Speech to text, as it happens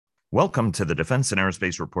Welcome to the Defense and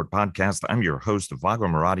Aerospace Report podcast. I'm your host, Vago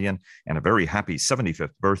Muradian, and a very happy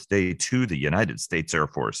 75th birthday to the United States Air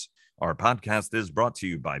Force. Our podcast is brought to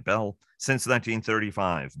you by Bell. Since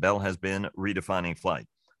 1935, Bell has been redefining flight.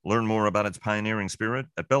 Learn more about its pioneering spirit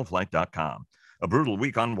at bellflight.com. A brutal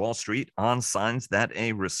week on Wall Street on signs that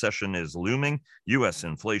a recession is looming. U.S.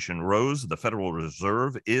 inflation rose. The Federal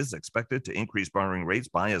Reserve is expected to increase borrowing rates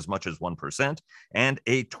by as much as 1%, and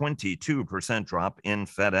a 22% drop in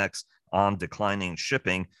FedEx on declining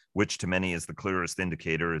shipping, which to many is the clearest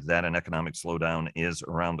indicator that an economic slowdown is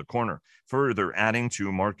around the corner. Further adding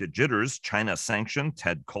to market jitters, China sanctioned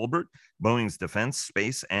Ted Colbert, Boeing's defense,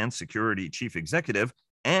 space, and security chief executive,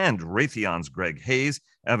 and Raytheon's Greg Hayes,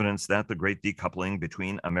 evidence that the great decoupling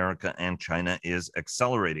between America and China is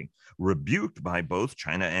accelerating. Rebuked by both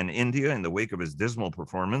China and India in the wake of his dismal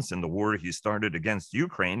performance in the war he started against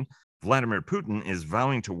Ukraine, Vladimir Putin is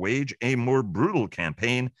vowing to wage a more brutal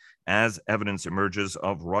campaign as evidence emerges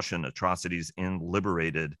of Russian atrocities in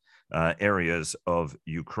liberated areas of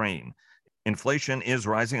Ukraine. Inflation is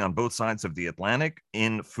rising on both sides of the Atlantic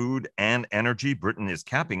in food and energy. Britain is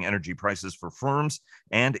capping energy prices for firms,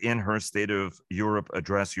 and in her State of Europe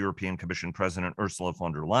address, European Commission President Ursula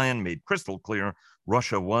von der Leyen made crystal clear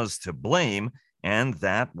Russia was to blame, and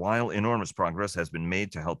that while enormous progress has been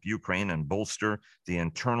made to help Ukraine and bolster the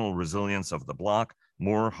internal resilience of the bloc,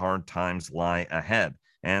 more hard times lie ahead.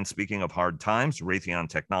 And speaking of hard times, Raytheon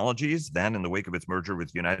Technologies, that in the wake of its merger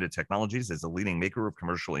with United Technologies, is a leading maker of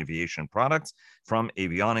commercial aviation products from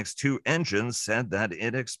avionics to engines, said that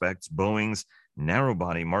it expects Boeing's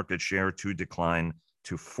narrow-body market share to decline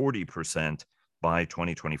to 40% by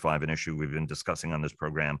 2025, an issue we've been discussing on this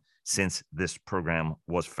program since this program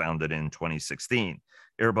was founded in 2016.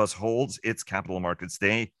 Airbus holds its Capital Markets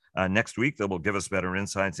Day next week. They will give us better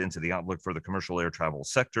insights into the outlook for the commercial air travel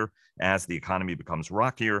sector as the economy becomes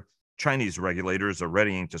rockier. Chinese regulators are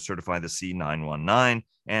readying to certify the C919,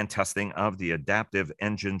 and testing of the adaptive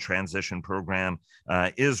engine transition program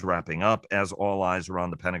is wrapping up as all eyes are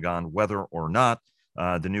on the Pentagon, whether or not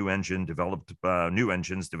the new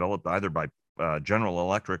engines developed either by General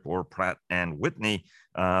Electric or Pratt and Whitney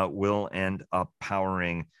will end up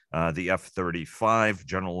powering the F-35.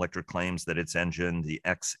 General Electric claims that its engine, the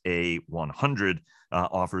XA100,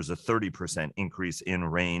 offers a 30% increase in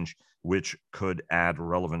range, which could add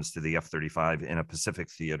relevance to the F-35 in a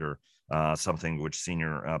Pacific theater, something which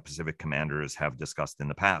senior Pacific commanders have discussed in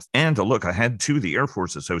the past. And a look ahead to the Air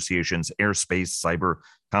Force Association's Airspace Cyber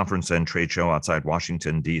Conference and Trade Show outside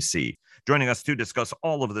Washington, D.C. Joining us to discuss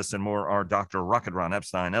all of this and more are Dr. Rocket Ron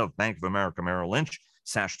Epstein of Bank of America Merrill Lynch,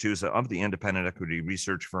 Sash Tusa of the independent equity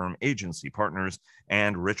research firm Agency Partners,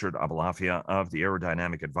 and Richard Abalafia of the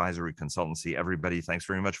Aerodynamic Advisory Consultancy. Everybody, thanks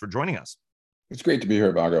very much for joining us. It's great to be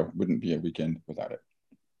here, Vago. Wouldn't be a weekend without it.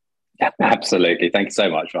 Yeah, absolutely. Thank you so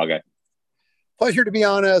much, Vago. Pleasure to be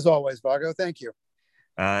on as always, Vago. Thank you.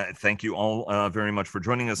 Thank you all very much for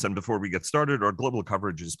joining us. And before we get started, our global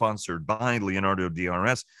coverage is sponsored by Leonardo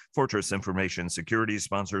DRS. Fortress Information Security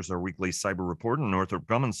sponsors our weekly cyber report, and Northrop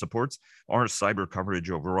Grumman supports our cyber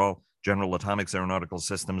coverage overall. General Atomics Aeronautical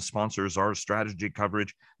Systems sponsors our strategy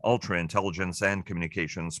coverage. Ultra Intelligence and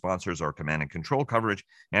Communications sponsors our command and control coverage.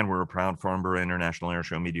 And we're a proud Farnborough International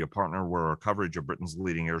Airshow media partner, where our coverage of Britain's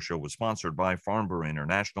leading airshow was sponsored by Farnborough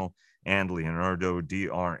International and Leonardo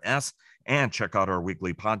DRS. And check out our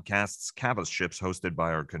weekly podcasts, Cavas Ships, hosted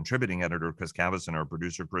by our contributing editor, Chris Cavas, and our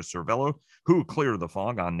producer, Chris Cervello, who clear the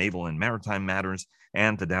fog on naval and maritime matters,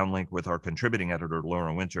 and the downlink with our contributing editor,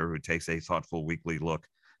 Laura Winter, who takes a thoughtful weekly look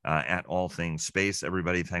at all things space.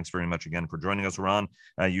 Everybody, thanks very much again for joining us. Ron,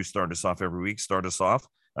 you start us off every week. Start us off.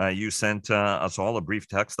 You sent us all a brief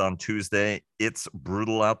text on Tuesday. It's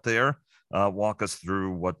brutal out there. Walk us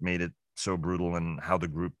through what made it so brutal and how the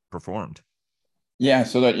group performed. Yeah,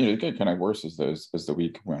 so that, it got kind of worse as the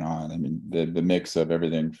week went on. I mean, the mix of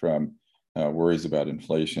everything from worries about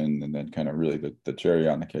inflation, and then kind of really the cherry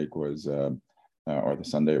on the cake was, or the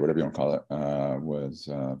sundae, whatever you want to call it, was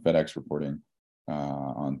FedEx reporting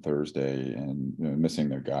on Thursday and missing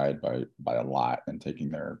their guide by a lot and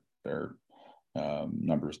taking their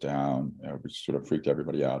numbers down, which sort of freaked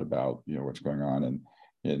everybody out about what's going on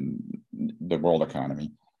in the world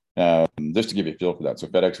economy. Just to give you a feel for that, so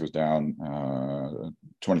FedEx was down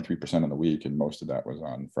 23% on the week, and most of that was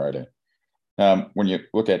on Friday. When you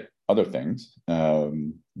look at other things,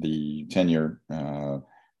 the 10-year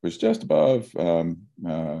was just above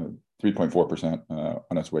 3.4%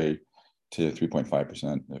 on its way to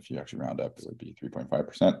 3.5%. If you actually round up, it would be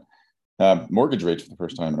 3.5%. Mortgage rates for the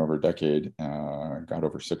first time in over a decade got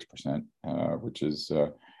over 6%, which is,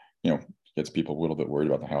 gets people a little bit worried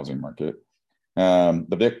about the housing market. The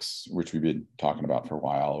VIX, which we've been talking about for a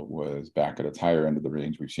while, was back at its higher end of the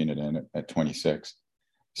range. We've seen it in at 26.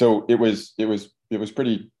 So it was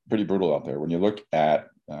pretty brutal out there. When you look at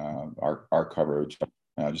our coverage,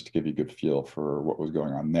 just to give you a good feel for what was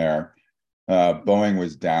going on there, Boeing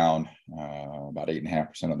was down about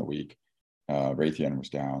 8.5% on the week. Raytheon was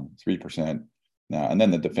down 3%. And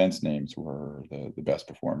then the defense names were the best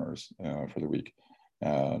performers for the week.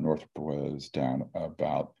 Northrop was down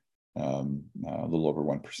about a little over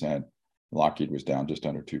 1%. Lockheed was down just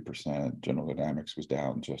under 2%. General Dynamics was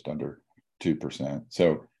down just under 2%.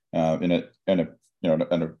 So in a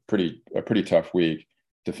pretty tough week,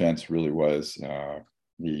 defense really was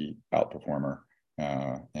the outperformer,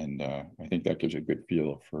 and I think that gives you a good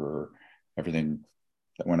feel for everything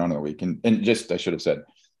that went on in the week. And just I should have said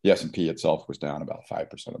the S&P itself was down about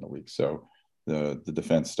 5% on the week. So the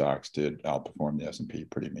defense stocks did outperform the S&P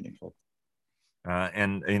pretty meaningfully.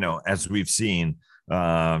 And as we've seen,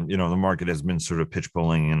 the market has been sort of pitch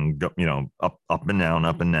bowling and up and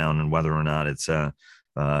down, and whether or not it's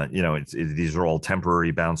these are all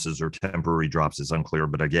temporary bounces or temporary drops is unclear.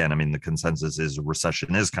 But again, I mean, the consensus is a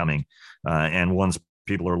recession is coming, and once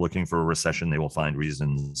people are looking for a recession, they will find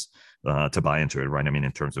reasons to buy into it, right? I mean,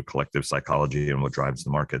 in terms of collective psychology and what drives the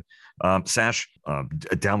market. Sash,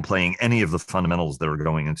 downplaying any of the fundamentals that are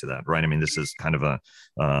going into that, right? I mean, this is kind of a,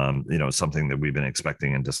 something that we've been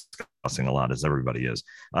expecting and discussing a lot, as everybody is.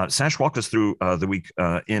 Sash, walk us through the week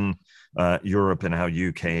in Europe and how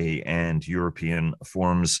UK and European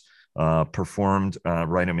forms performed,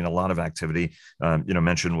 right? I mean, a lot of activity,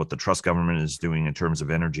 mentioned what the Truss government is doing in terms of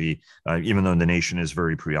energy, even though the nation is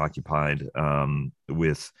very preoccupied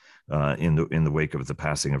with in the wake of the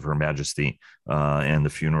passing of Her Majesty and the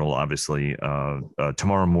funeral, obviously,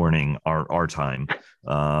 tomorrow morning, our time.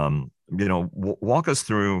 Walk us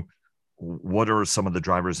through what are some of the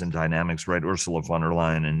drivers and dynamics, right? Ursula von der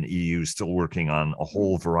Leyen and EU still working on a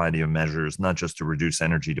whole variety of measures, not just to reduce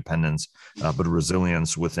energy dependence, but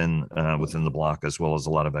resilience within the bloc, as well as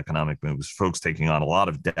a lot of economic moves, folks taking on a lot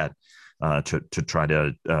of debt to try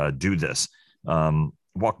to do this.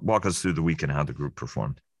 Walk us through the week and how the group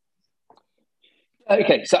performed.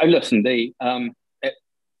 Okay, so listen,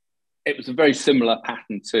 it was a very similar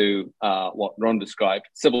pattern to what Ron described.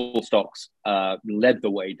 Civil stocks led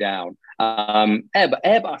the way down.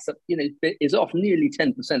 Airbus, is off nearly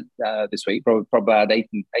 10% this week, probably about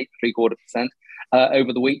 8.75%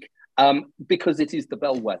 over the week, because it is the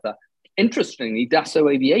bellwether. Interestingly,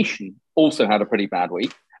 Dassault Aviation also had a pretty bad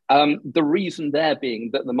week. The reason there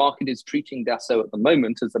being that the market is treating Dassault at the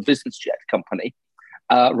moment as a business jet company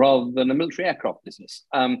rather than a military aircraft business.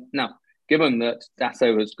 Now, given that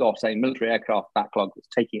Dassault has got a military aircraft backlog that's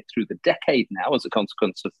taking it through the decade now as a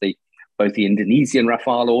consequence of both the Indonesian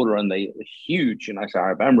Rafale order and the huge United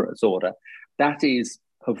Arab Emirates order, that is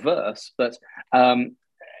perverse. But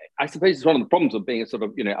I suppose it's one of the problems of being a sort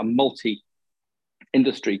of, a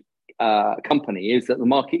multi-industry company is that the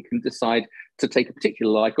market can decide to take a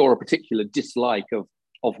particular like or a particular dislike of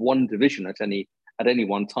one division at any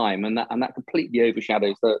one time, and that completely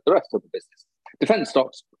overshadows the rest of the business. Defense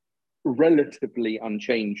stocks relatively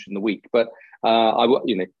unchanged in the week, but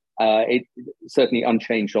it certainly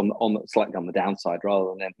unchanged on slightly on the downside rather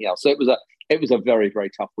than anything else. So it was a very, very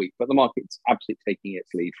tough week, but the market's absolutely taking its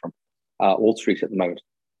lead from Wall Street at the moment.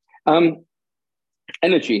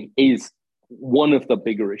 Energy is one of the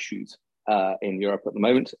bigger issues in Europe at the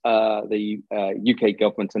moment. The UK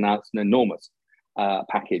government announced an enormous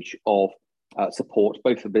package of support,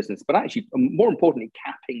 both for business, but actually, more importantly,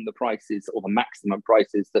 capping the prices or the maximum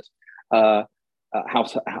prices that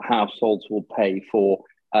households will pay for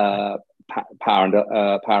power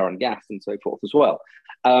and gas and so forth as well.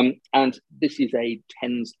 And this is a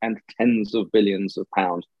tens and tens of billions of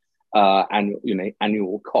pounds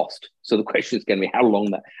annual cost. So the question is going to be how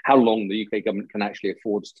long the UK government can actually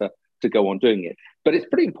afford to go on doing it. But it's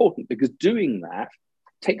pretty important because doing that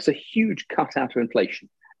takes a huge cut out of inflation.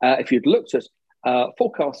 If you'd looked at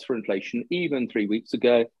forecasts for inflation even 3 weeks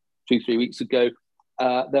ago,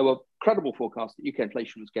 there were credible forecasts that UK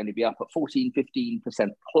inflation was going to be up at 14-15%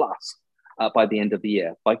 plus by the end of the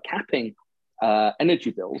year. By capping energy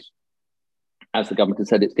bills, as the government has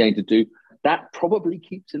said it's going to do, that probably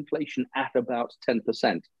keeps inflation at about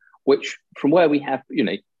 10%, which from where we have,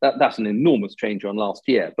 that's an enormous change on last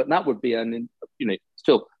year, but that would be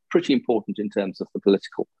still pretty important in terms of the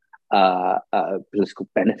political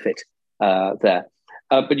benefit there.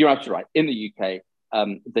 But you're absolutely right. In the UK,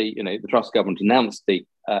 the Truss government announced the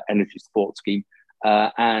energy support scheme,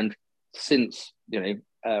 and since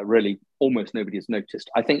really almost nobody has noticed.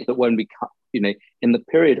 I think that when we in the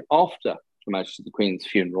period after Her Majesty the Queen's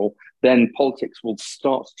funeral, then politics will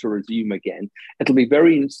start to resume again. It'll be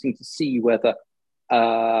very interesting to see whether,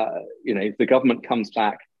 the government comes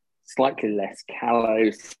back slightly less callow,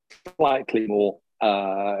 slightly more,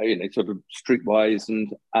 sort of streetwise,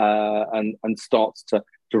 and starts to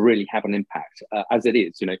really have an impact. As it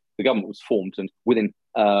is, the government was formed, and within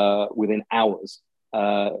hours,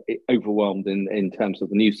 it overwhelmed in terms of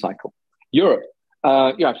the news cycle. Europe.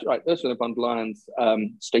 Yeah, right. Ursula von der Leyen's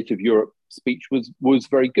State of Europe speech was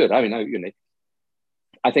very good. I mean,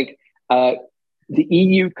 I think the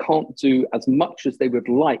EU can't do as much as they would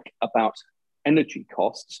like about energy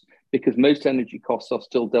costs, because most energy costs are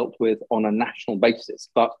still dealt with on a national basis.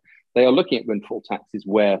 But they are looking at windfall taxes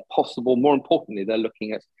where possible. More importantly, they're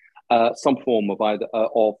looking at some form of either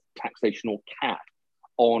of taxation or cap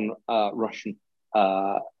on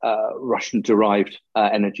Russian-derived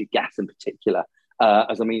energy, gas in particular,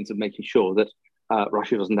 as a means of making sure that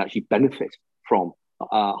Russia doesn't actually benefit from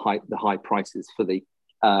the high prices for the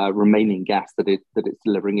remaining gas that it's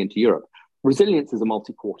delivering into Europe. Resilience is a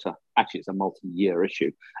multi-quarter, actually it's a multi-year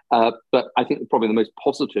issue. But I think probably the most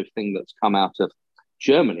positive thing that's come out of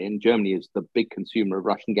Germany, and Germany is the big consumer of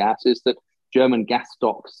Russian gas, is that German gas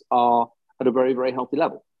stocks are at a very, very healthy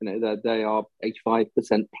level. They are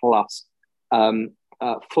 85% plus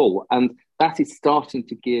full. And that is starting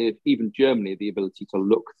to give even Germany the ability to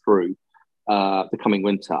look through the coming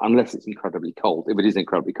winter, unless it's incredibly cold. If it is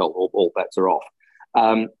incredibly cold, all bets are off.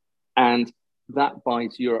 And that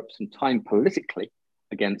buys Europe some time politically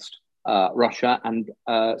against Russia, and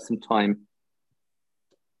some time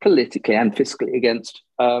politically and fiscally against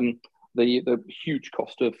the huge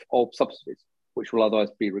cost of subsidies, which will otherwise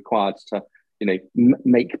be required to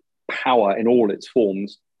make power in all its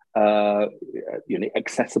forms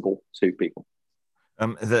accessible to people.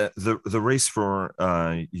 The race for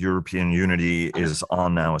European unity is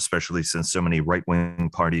on now, especially since so many right-wing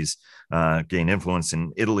parties gain influence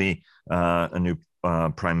in Italy. A new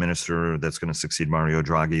prime minister that's going to succeed Mario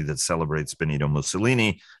Draghi that celebrates Benito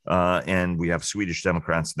Mussolini, and we have Swedish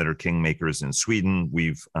Democrats that are kingmakers in Sweden.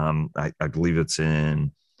 We've, I believe it's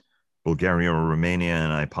in Bulgaria or Romania,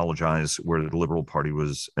 and I apologize, where the Liberal Party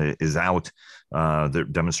is out. The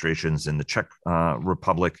demonstrations in the Czech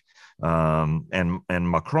Republic, and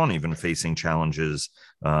Macron even facing challenges.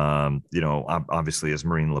 Obviously, as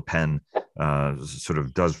Marine Le Pen sort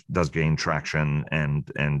of does gain traction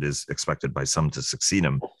and is expected by some to succeed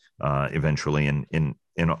him eventually in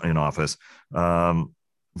office.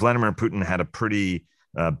 Vladimir Putin had a pretty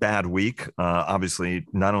bad week. Obviously,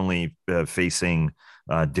 not only facing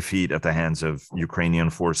defeat at the hands of Ukrainian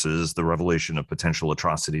forces, the revelation of potential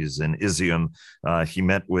atrocities in Izium. He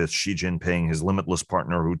met with Xi Jinping, his limitless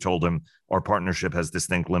partner, who told him, our partnership has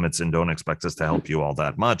distinct limits and don't expect us to help you all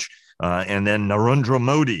that much. And then Narendra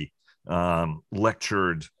Modi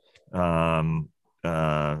lectured, I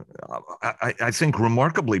think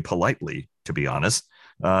remarkably politely, to be honest,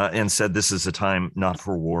 and said this is a time not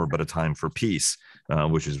for war, but a time for peace,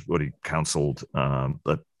 which is what he counseled.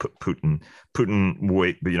 But Putin,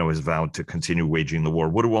 has vowed to continue waging the war.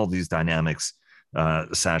 What do all these dynamics,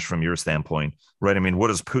 Sash, from your standpoint, right? I mean, what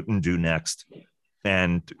does Putin do next?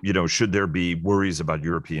 And, should there be worries about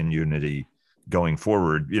European unity going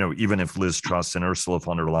forward, even if Liz Truss and Ursula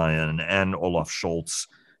von der Leyen and Olaf Scholz,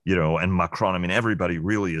 and Macron, I mean, everybody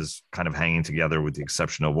really is kind of hanging together with the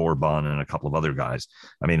exception of Orban and a couple of other guys.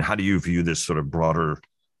 I mean, how do you view this sort of broader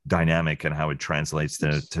dynamic and how it translates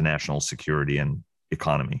to national security and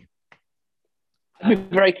economy? I'd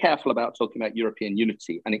be very careful about talking about European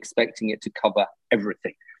unity and expecting it to cover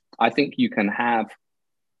everything. I think you can have,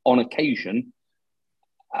 on occasion,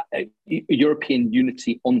 European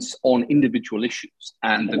unity on individual issues,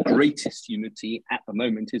 and the greatest unity at the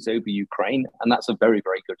moment is over Ukraine, and that's a very,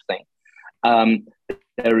 very good thing.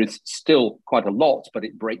 There is still quite a lot, but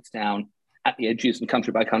it breaks down at the edges and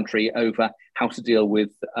country by country over how to deal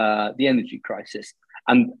with the energy crisis.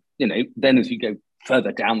 And then as you go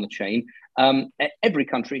further down the chain, every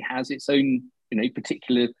country has its own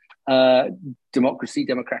particular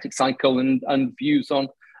democratic cycle and views on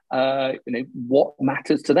what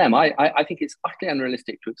matters to them. I think it's utterly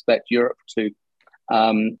unrealistic to expect Europe to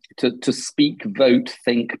speak, vote,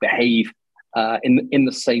 think, behave in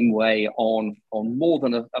the same way on more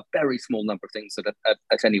than a very small number of things at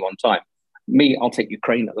any one time. I'll take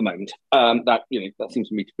Ukraine at the moment. That seems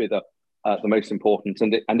to me to be the most important.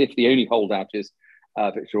 And if the only holdout is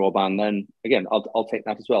Viktor Orban, then again I'll take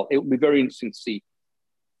that as well. It would be very interesting to see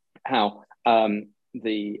how a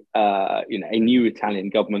new Italian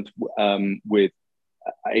government with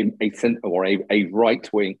a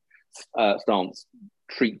right-wing stance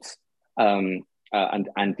treats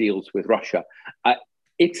and deals with Russia.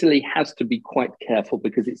 Italy has to be quite careful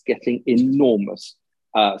because it's getting enormous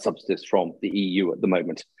subsidies from the EU at the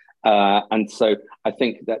moment. And so I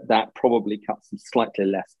think that probably cuts them slightly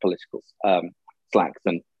less political slack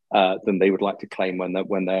than they would like to claim when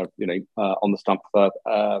they're on the stump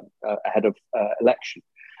ahead of election.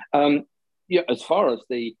 As far as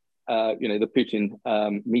the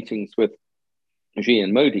Putin meetings with Xi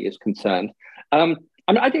and Modi is concerned,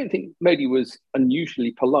 I don't think Modi was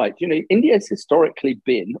unusually polite. India has historically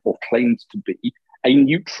been, or claims to be, a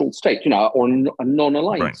neutral state, or a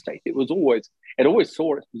non-aligned state. It always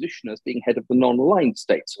saw its position as being head of the non-aligned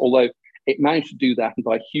states, although it managed to do that and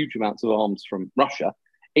buy huge amounts of arms from Russia.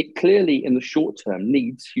 It clearly, in the short term,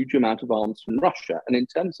 needs huge amount of arms from Russia. And in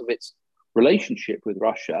terms of its relationship with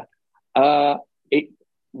Russia, it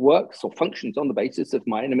works or functions on the basis of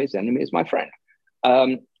my enemy's enemy is my friend.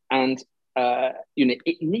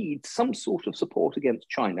 It needs some sort of support against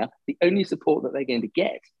China. The only support that they're going to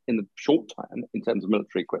get in the short term in terms of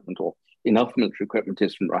military equipment or enough military equipment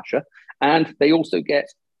is from Russia. And they also get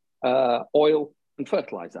oil and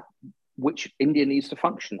fertilizer, which India needs to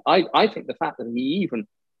function. I think the fact that he even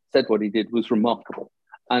said what he did was remarkable.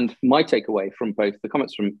 And my takeaway from both the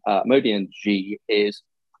comments from Modi and Xi is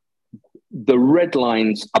the red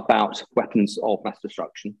lines about weapons of mass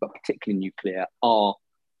destruction, but particularly nuclear, are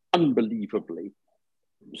unbelievably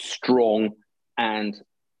strong and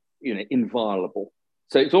inviolable.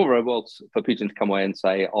 So it's all very well for Putin to come away and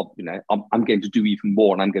say, I'm going to do even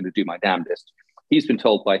more and I'm going to do my damnedest. He's been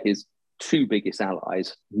told by his two biggest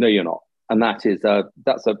allies, no, you're not. And that's a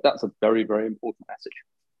very, very important message.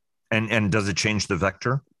 And does it change the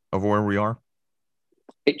vector of where we are?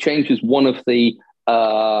 It changes one of the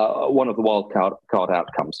wild card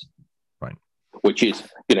outcomes, right? Which is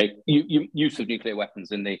use of nuclear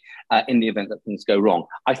weapons in the event that things go wrong.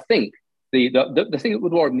 I think the thing that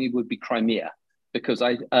would worry me would be Crimea, because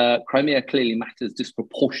Crimea clearly matters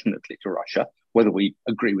disproportionately to Russia, whether we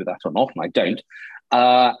agree with that or not, and I don't.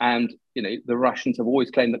 And the Russians have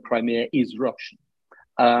always claimed that Crimea is Russian,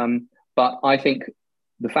 but I think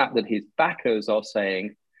the fact that his backers are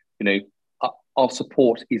saying, our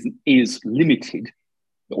support is limited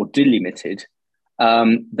or delimited,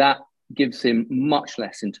 that gives him much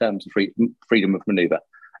less in terms of freedom of maneuver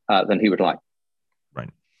than he would like.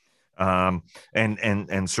 Right.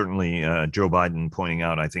 And certainly Joe Biden pointing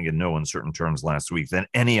out, I think in no uncertain terms last week, that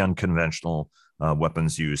any unconventional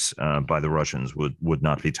weapons use by the Russians would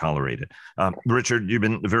not be tolerated. Richard, you've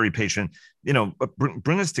been very patient.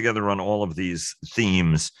 Bring us together on all of these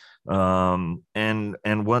themes, and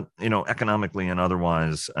what economically and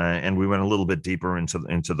otherwise. And we went a little bit deeper into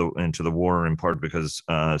the war, in part because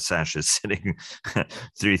Sash is sitting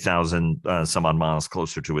 3,000 some odd miles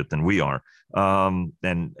closer to it than we are,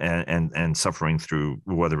 and suffering through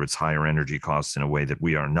whether it's higher energy costs in a way that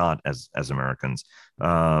we are not as Americans.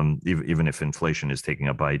 Even if inflation is taking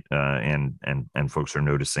a bite, and folks are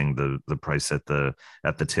noticing the price at the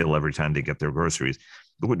till every time they get their groceries.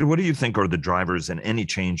 What do you think are the drivers and any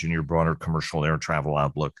change in your broader commercial air travel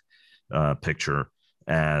outlook picture,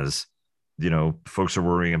 as folks are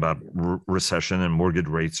worrying about recession and mortgage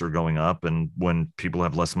rates are going up, and when people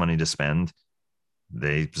have less money to spend,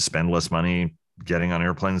 they spend less money getting on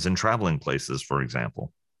airplanes and traveling places, for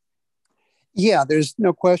example? Yeah, there's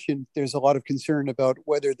no question. There's a lot of concern about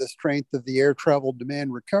whether the strength of the air travel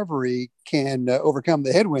demand recovery can overcome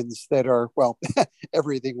the headwinds that are,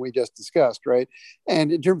 everything we just discussed, right?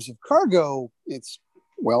 And in terms of cargo, it's,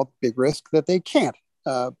 big risk that they can't,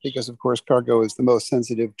 because, of course, cargo is the most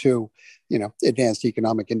sensitive to, advanced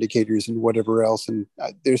economic indicators and whatever else. And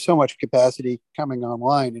there's so much capacity coming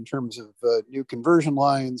online in terms of new conversion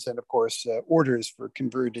lines and, of course, orders for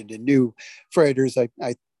converted and new freighters. I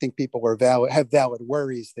think people have valid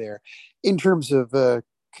worries there. In terms of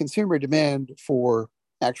consumer demand for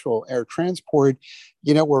actual air transport,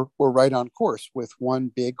 we're right on course, with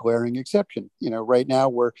one big glaring exception. Right now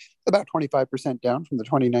we're about 25% down from the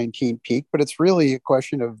 2019 peak, but it's really a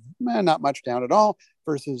question of not much down at all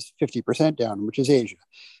versus 50% down, which is Asia.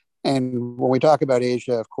 And when we talk about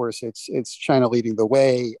Asia, of course, it's China leading the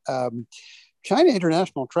way. China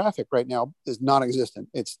international traffic right now is non-existent.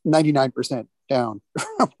 It's 99% down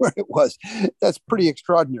from where it was. That's pretty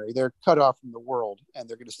extraordinary. They're cut off from the world, and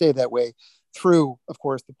they're going to stay that way through, of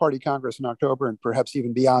course, the Party Congress in October, and perhaps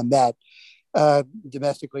even beyond that.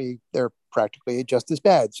 Domestically, they're practically just as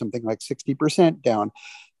bad, something like 60% down.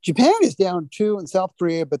 Japan is down 2 in South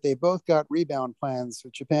Korea, but they both got rebound plans,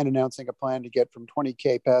 with Japan announcing a plan to get from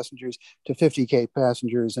 20K passengers to 50K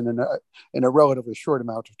passengers in a relatively short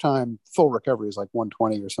amount of time. Full recovery is like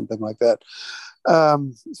 120 or something like that.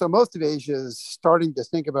 So most of Asia is starting to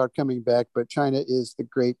think about coming back, but China is the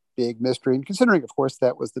great big mystery. And considering, of course,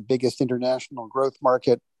 that was the biggest international growth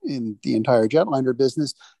market in the entire jetliner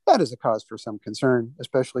business, that is a cause for some concern,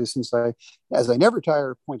 especially since as I never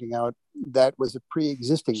tire of pointing out, that was a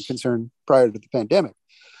pre-existing concern prior to the pandemic.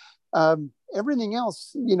 Everything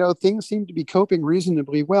else, things seem to be coping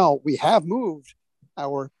reasonably well. We have moved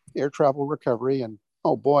our air travel recovery, and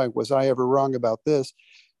oh boy, was I ever wrong about this.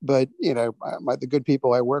 But, the good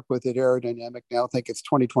people I work with at Aerodynamic now think it's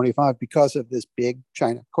 2025 because of this big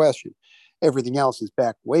China question. Everything else is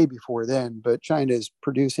back way before then, but China is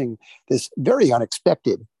producing this very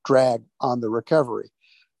unexpected drag on the recovery.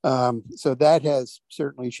 So that has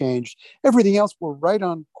certainly changed. Everything else, we're right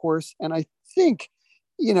on course. And I think,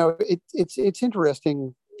 it's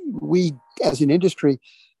interesting. We, as an industry,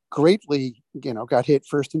 greatly, got hit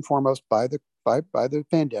first and foremost by the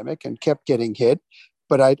pandemic and kept getting hit.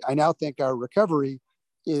 But I now think our recovery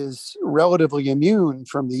is relatively immune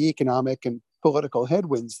from the economic and political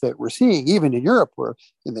headwinds that we're seeing, even in Europe,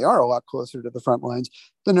 and they are a lot closer to the front lines.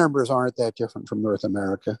 The numbers aren't that different from North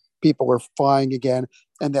America. People are flying again,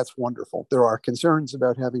 and that's wonderful. There are concerns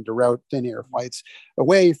about having to route thin air flights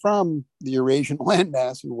away from the Eurasian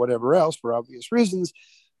landmass and whatever else for obvious reasons.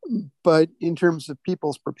 But in terms of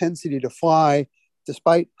people's propensity to fly,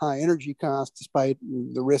 despite high energy costs, despite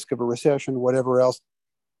the risk of a recession, whatever else,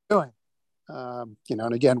 doing.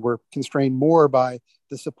 And again, we're constrained more by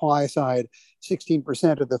the supply side.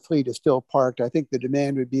 16% of the fleet is still parked. I think the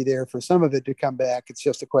demand would be there for some of it to come back. It's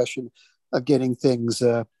just a question of getting things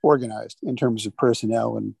organized in terms of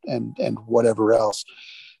personnel and whatever else.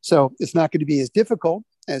 So it's not going to be as difficult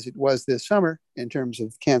as it was this summer in terms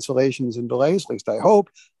of cancellations and delays, at least I hope.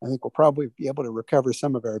 I think we'll probably be able to recover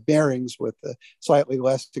some of our bearings with the slightly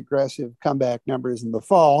less aggressive comeback numbers in the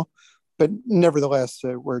fall. But nevertheless,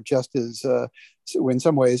 we're just as, in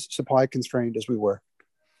some ways, supply constrained as we were.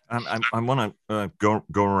 I want to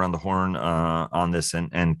go around the horn on this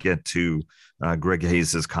and get to Greg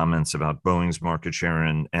Hayes' comments about Boeing's market share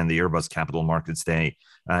and the Airbus Capital Markets Day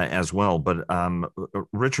as well. But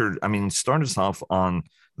Richard, start us off on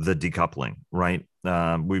the decoupling, right?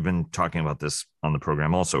 We've been talking about this on the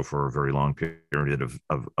program also for a very long period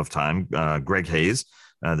of time. Greg Hayes,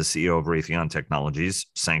 the CEO of Raytheon Technologies,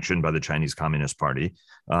 sanctioned by the Chinese Communist Party,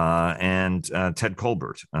 and Ted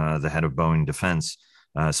Colbert, the head of Boeing Defense,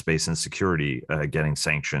 Space and Security, getting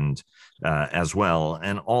sanctioned as well.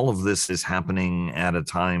 And all of this is happening at a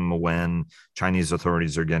time when Chinese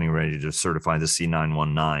authorities are getting ready to certify the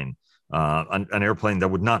C919, an airplane that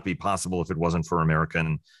would not be possible if it wasn't for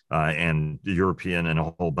American and European and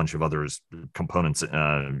a whole bunch of others components,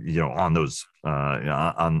 on those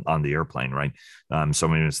on the airplane, right?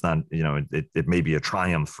 So it's not, it may be a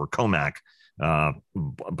triumph for COMAC,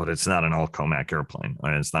 but it's not an all COMAC airplane.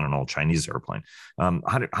 It's not an all Chinese airplane.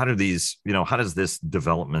 How do these, how does this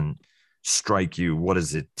development strike you? What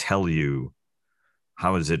does it tell you?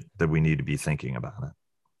 How is it that we need to be thinking about it?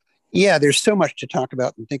 Yeah, there's so much to talk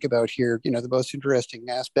about and think about here. The most interesting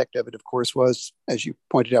aspect of it, of course, was, as you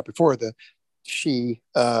pointed out before, the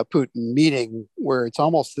Xi-Putin meeting, where it's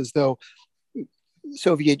almost as though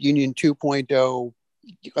Soviet Union 2.0,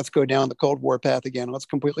 let's go down the Cold War path again. Let's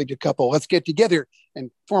completely decouple. Let's get together and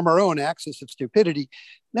form our own axis of stupidity.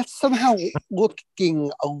 That's somehow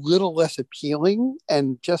looking a little less appealing.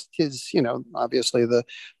 And just his, obviously the,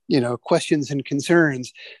 questions and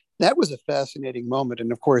concerns. That was a fascinating moment.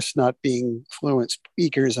 And of course, not being fluent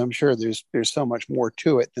speakers, I'm sure there's so much more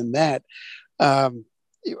to it than that. A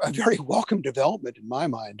very welcome development in my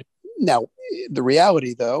mind. Now, the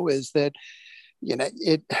reality, though, is that,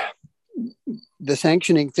 the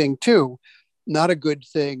sanctioning thing, too, not a good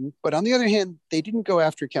thing. But on the other hand, they didn't go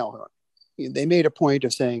after Calhoun. They made a point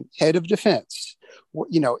of saying head of defense.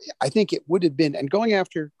 I think it would have been, and going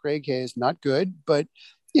after Greg Hayes, not good. But,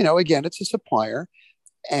 again, it's a supplier.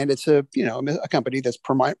 And it's a company that's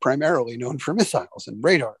primarily known for missiles and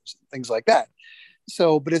radars and things like that.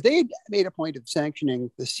 So, but if they had made a point of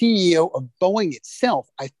sanctioning the CEO of Boeing itself,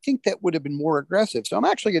 I think that would have been more aggressive. So I'm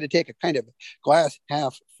actually going to take a kind of glass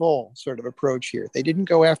half full sort of approach here. They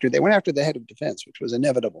went after the head of defense, which was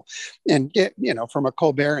inevitable. And, from a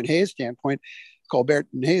Colbert and Hayes standpoint,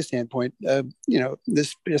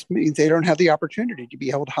 this just means they don't have the opportunity to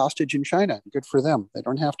be held hostage in China. Good for them. They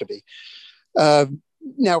don't have to be.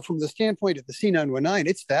 Now, from the standpoint of the C919,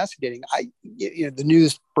 it's fascinating. The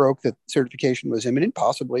news broke that certification was imminent,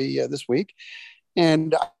 possibly this week.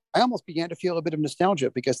 And I almost began to feel a bit of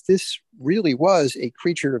nostalgia because this really was a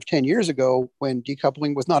creature of 10 years ago when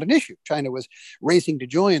decoupling was not an issue. China was racing to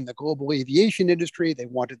join the global aviation industry. They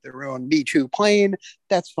wanted their own Me Too plane.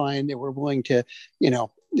 That's fine. They were willing to,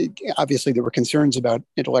 obviously there were concerns about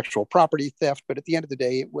intellectual property theft, but at the end of the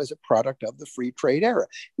day, it was a product of the free trade era.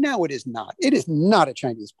 Now it is not. It is not a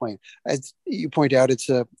Chinese plane. As you point out, it's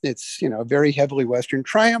a very heavily Western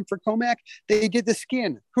triumph for Comac. They did the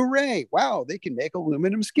skin. Hooray. Wow, they can make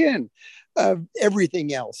aluminum skin.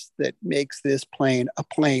 Everything else that makes this plane a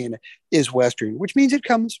plane is Western, which means it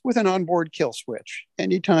comes with an onboard kill switch.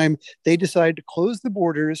 Anytime they decide to close the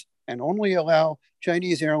borders and only allow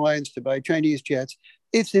Chinese airlines to buy Chinese jets,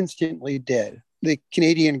 it's instantly dead. The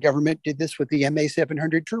Canadian government did this with the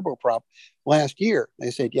MA700 turboprop last year.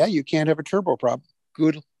 They said, yeah, you can't have a turboprop.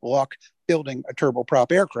 Good luck building a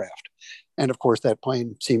turboprop aircraft. And of course, that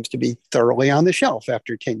plane seems to be thoroughly on the shelf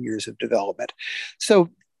after 10 years of development. So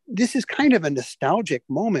this is kind of a nostalgic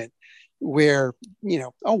moment where,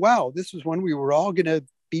 oh, wow, this was when we were all going to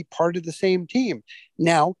be part of the same team.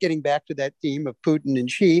 Now, getting back to that theme of Putin and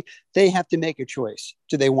Xi, they have to make a choice.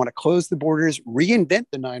 Do they want to close the borders, reinvent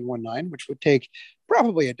the 919, which would take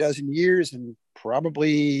probably a dozen years and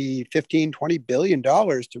probably $15-20 billion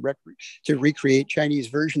to recreate Chinese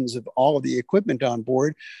versions of all of the equipment on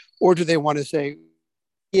board? Or do they want to say,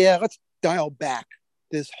 yeah, let's dial back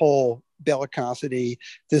this whole bellicosity,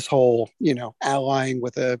 this whole, allying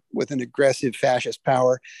with an aggressive fascist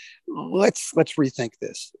power? Let's rethink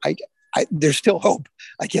this. There's still hope,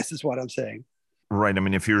 I guess is what I'm saying. Right. I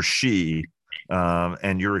mean, if you're Xi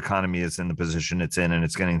and your economy is in the position it's in and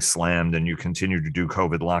it's getting slammed and you continue to do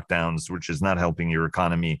COVID lockdowns, which is not helping your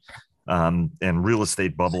economy, and real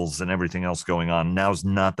estate bubbles and everything else going on, now's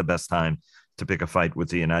not the best time to pick a fight with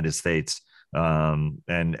the United States and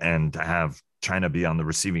to have China be on the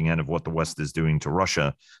receiving end of what the West is doing to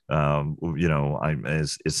Russia,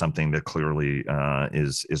 is something that clearly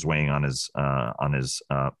is weighing on his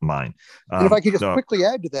mind. And if I could just quickly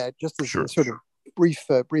add to that, just as a sort of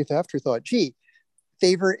brief afterthought,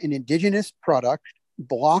 favor an indigenous product,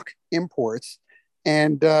 block imports,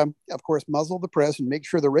 and of course muzzle the press and make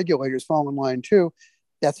sure the regulators fall in line too.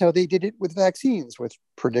 That's how they did it with vaccines, with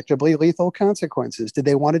predictably lethal consequences. Did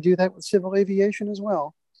they want to do that with civil aviation as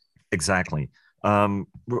well? Exactly.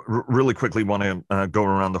 Really quickly want to go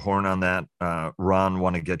around the horn on that. Ron,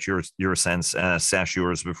 want to get your sense, Sash,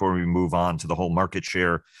 yours before we move on to the whole market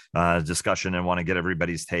share discussion, and want to get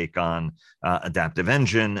everybody's take on adaptive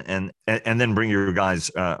engine, and then bring your guys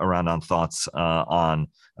around on thoughts on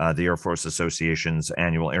the Air Force Association's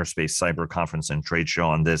annual Airspace Cyber Conference and Trade Show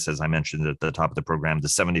on this, as I mentioned at the top of the program, the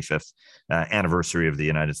 75th anniversary of the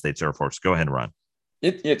United States Air Force. Go ahead, Ron.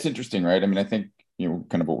 It's interesting, right? I mean, I think,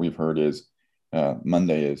 kind of what we've heard is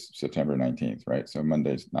Monday is September 19th, right? So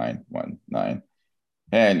Monday's 919.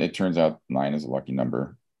 And it turns out 9 is a lucky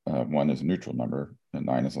number. 1 is a neutral number, and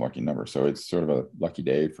 9 is a lucky number. So it's sort of a lucky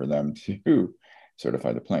day for them to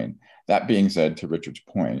certify the plane. That being said, to Richard's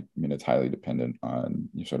point, I mean, it's highly dependent on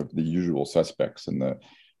sort of the usual suspects in the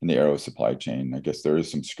aero supply chain. I guess there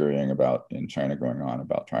is some scurrying in China going on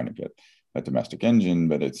about trying to get a domestic engine,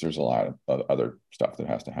 but there's a lot of other stuff that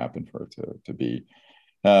has to happen for it to be.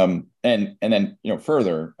 And then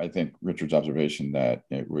further, I think Richard's observation that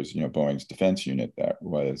it was Boeing's defense unit that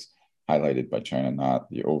was highlighted by China, not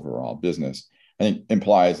the overall business, I think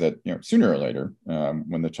implies that sooner or later,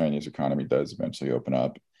 when the Chinese economy does eventually open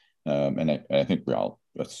up, and I think we all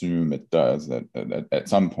assume it does, that at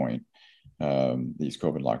some point these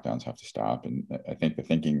COVID lockdowns have to stop. And I think the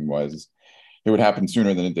thinking was it would happen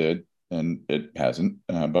sooner than it did. And it hasn't.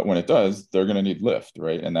 But when it does, they're going to need lift,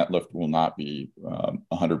 right? And that lift will not be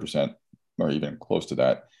 100% or even close to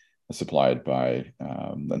that supplied by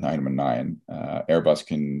the 919. Airbus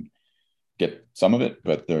can get some of it,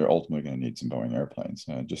 but they're ultimately going to need some Boeing airplanes.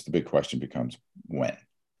 Just the big question becomes when,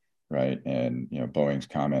 right? And Boeing's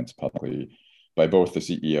comments publicly by both the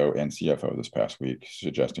CEO and CFO this past week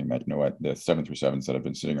suggesting that, the 737s that have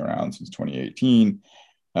been sitting around since 2018,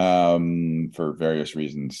 for various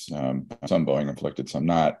reasons, some Boeing inflicted, some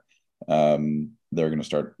not, they're going to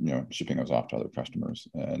start shipping those off to other customers.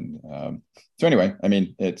 And so anyway, I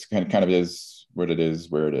mean, it's kind of is what it is,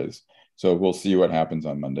 where it is. So we'll see what happens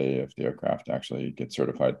on Monday if the aircraft actually gets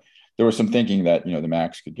certified. There was some thinking that the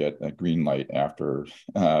MAX could get a green light after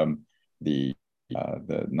the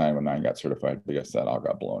 919 got certified, because that all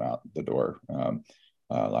got blown out the door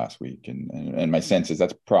last week. And my sense is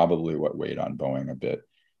that's probably what weighed on Boeing a bit.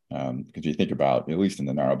 Because you think about, at least in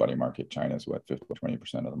the narrow body market, China's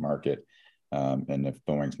 20% of the market. And if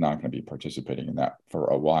Boeing's not going to be participating in that for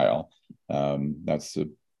a while, that's a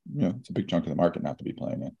it's a big chunk of the market not to be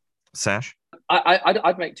playing in. Sash?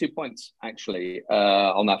 I'd make 2 points actually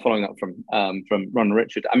on that, following up from Ron and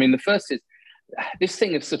Richard. I mean, the first is this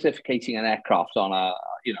thing of certificating an aircraft on a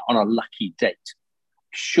lucky date.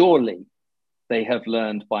 Surely they have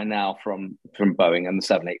learned by now from Boeing and the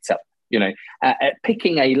 787.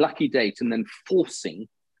 Picking a lucky date and then forcing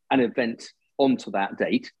an event onto that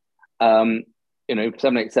date.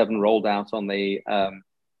 787 rolled out on the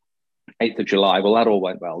 8th of July. Well, that all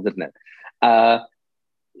went well, didn't it?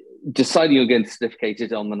 Deciding you're going to certificate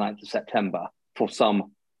it on the 9th of September for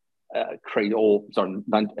some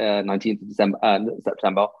 19th of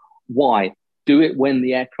September. Why? Do it when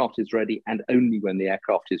the aircraft is ready and only when the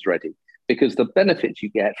aircraft is ready. Because the benefits you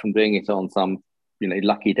get from doing it on some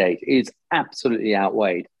lucky date is absolutely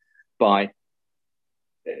outweighed by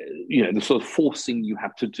the sort of forcing you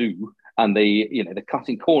have to do and the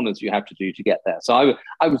cutting corners you have to do to get there. So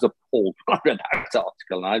I was appalled when I read that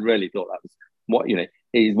article, and I really thought that was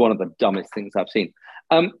is one of the dumbest things I've seen.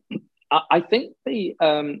 I think the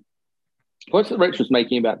points that Rich was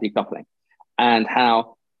making about decoupling and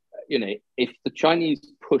how if the Chinese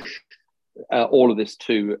push all of this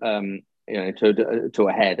to a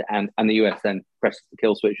head and the US then presses the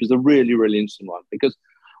kill switch, was a really, really interesting one, because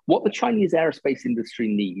what the Chinese aerospace industry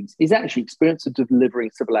needs is actually experience of delivering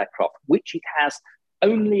civil aircraft, which it has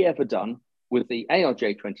only ever done with the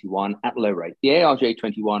ARJ21 at low rate. The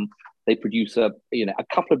ARJ21, they produce a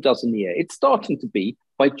couple of dozen a year. It's starting to be,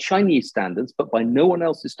 by Chinese standards, but by no one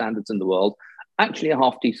else's standards in the world, actually a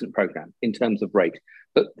half decent program in terms of rate.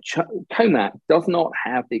 But COMAC does not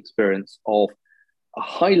have the experience of a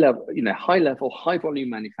high level, high volume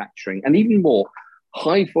manufacturing, and even more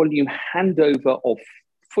high volume handover of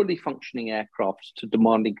fully functioning aircraft to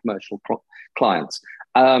demanding commercial clients,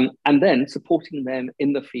 and then supporting them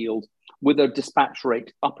in the field with a dispatch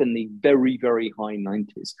rate up in the very, very high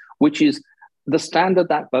 90s, which is the standard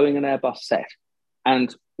that Boeing and Airbus set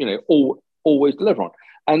and always deliver on.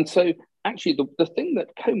 And so actually the thing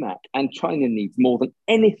that COMAC and China needs more than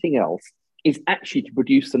anything else is actually to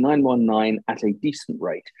produce the 919 at a decent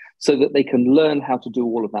rate so that they can learn how to do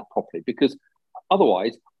all of that properly. Because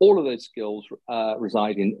otherwise, all of those skills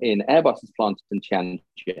reside in Airbus's plant in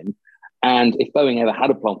Tianjin. And if Boeing ever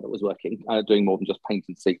had a plant that was working, doing more than just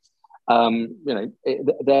painting seats,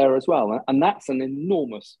 there as well. And that's an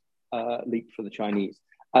enormous leap for the Chinese.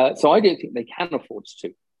 So I don't think they can afford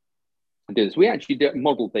to do this. We actually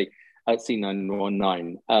modeled the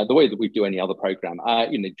C919 the way that we do any other program,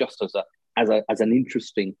 just as an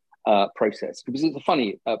interesting process, because it's a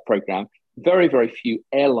funny program. Very, very few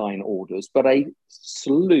airline orders, but a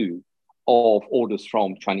slew of orders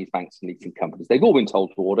from Chinese banks and leasing companies. They've all been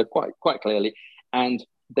told to order quite clearly, and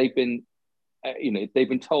they've been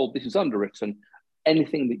told this is underwritten.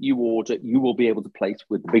 Anything that you order, you will be able to place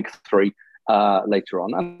with the big three later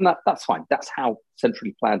on, and that's fine. That's how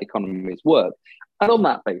centrally planned economies work. And on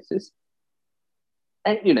that basis,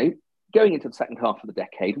 going into the second half of the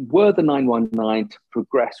decade, were the 919 to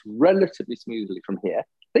progress relatively smoothly from here,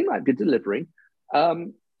 they might be delivering,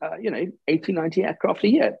 80, 90 aircraft a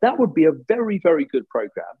year. That would be a very, very good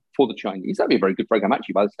program for the Chinese. That'd be a very good program,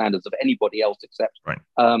 actually, by the standards of anybody else except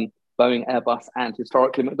Boeing, Airbus, and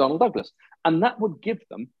historically McDonnell Douglas. And that would give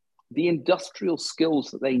them the industrial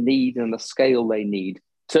skills that they need and the scale they need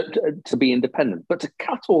to be independent. But to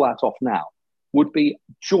cut all that off now would be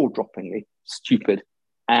jaw-droppingly stupid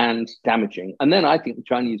and damaging. And then I think the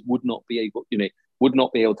Chinese would not be able to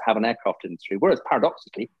have an aircraft industry, whereas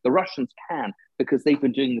paradoxically, the Russians can, because they've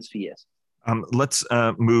been doing this for years. Let's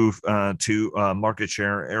move to market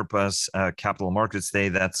share. Airbus Capital Markets Day.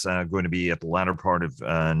 That's going to be at the latter part of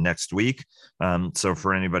next week. So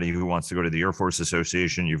for anybody who wants to go to the Air Force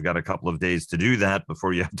Association, you've got a couple of days to do that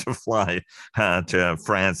before you have to fly to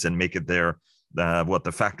France and make it there.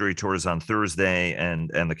 The factory tour is on Thursday, and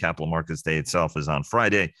the Capital Markets Day itself is on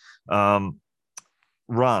Friday. Ron,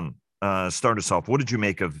 start us off. What did you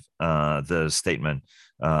make of the statement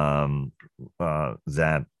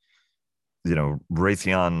that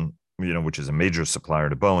Raytheon, which is a major supplier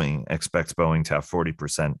to Boeing, expects Boeing to have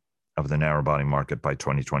 40% of the narrow-body market by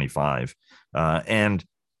 2025, and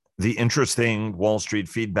the interesting Wall Street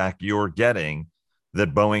feedback you're getting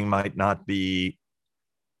that Boeing might not be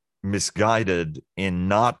misguided in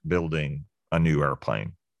not building a new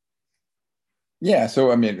airplane? Yeah,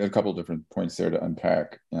 so I mean, a couple of different points there to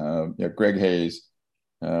unpack. Greg Hayes,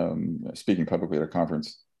 speaking publicly at a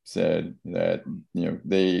conference, said that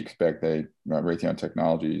they expect Raytheon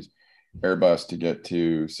Technologies, Airbus, to get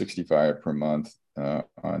to 65 per month on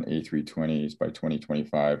A320s by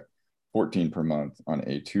 2025, 14 per month on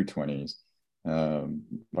A220s.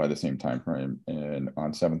 by the same time frame. And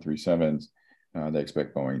on 737s, they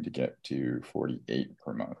expect Boeing to get to 48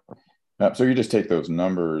 per month. So you just take those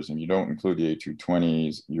numbers and you don't include the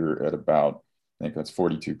A220s, you're at about, I think that's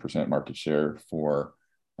 42% market share for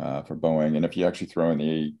Boeing. And if you actually throw in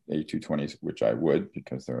the A220s, which I would,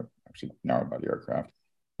 because they're actually narrow body aircraft,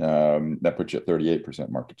 that puts you at 38%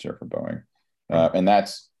 market share for Boeing. And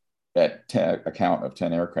that's at a count of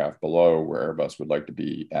 10 aircraft below where Airbus would like to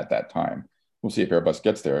be at that time. We'll see if Airbus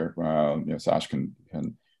gets there. Sash can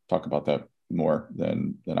talk about that more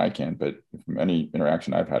than I can, but from any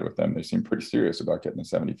interaction I've had with them, they seem pretty serious about getting to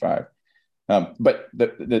 75. But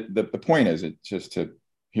the point is, it's just to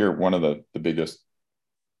hear one of the biggest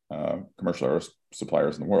commercial air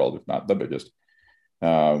suppliers in the world, if not the biggest,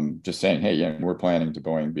 just saying, hey, yeah, we're planning to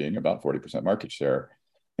Boeing being about 40% market share.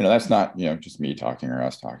 That's not, just me talking or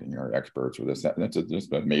us talking or experts or this, that's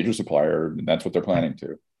just a major supplier, and that's what they're planning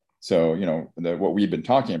to. So, what we've been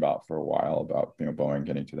talking about for a while about, Boeing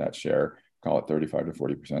getting to that share, call it 35 to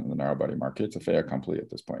 40% in the narrow body market, it's a fait accompli at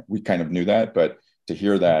this point. We kind of knew that, but to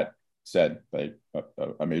hear that said by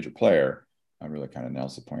a major player, really kind of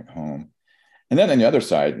nails the point home. And then on the other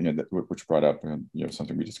side, which brought up,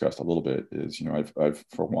 something we discussed a little bit is, I've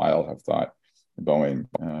for a while have thought Boeing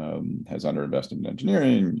has underinvested in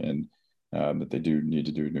engineering, and that they do need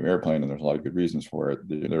to do a new airplane, and there's a lot of good reasons for it.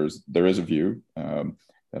 There is a view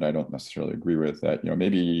that I don't necessarily agree with, that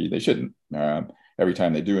maybe they shouldn't. Every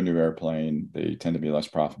time they do a new airplane, they tend to be less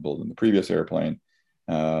profitable than the previous airplane,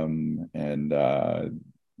 and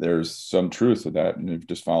there's some truth to that,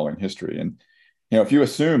 just following history. And if you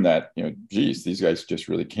assume that geez, these guys just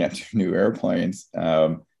really can't do new airplanes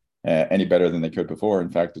any better than they could before,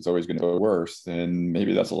 in fact, it's always going to go worse, then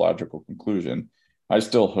maybe that's a logical conclusion. I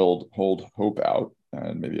still hold hope out,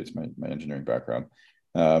 and maybe it's my engineering background,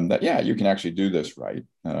 that you can actually do this right.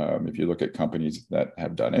 If you look at companies that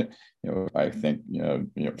have done it, I think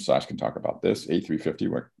Sash can talk about this. A350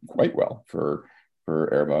 went quite well for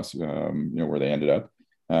Airbus, where they ended up.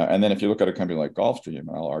 And then if you look at a company like Gulfstream,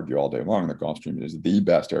 I'll argue all day long that Gulfstream is the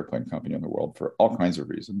best airplane company in the world for all kinds of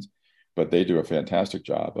reasons, but they do a fantastic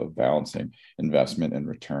job of balancing investment and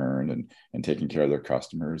return, and taking care of their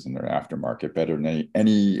customers and their aftermarket better than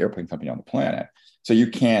any airplane company on the planet. So you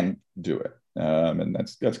can do it. And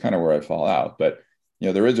that's kind of where I fall out. But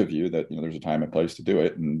there is a view that there's a time and place to do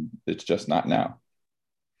it, and it's just not now.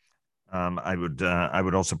 I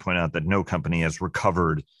would also point out that no company has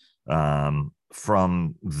recovered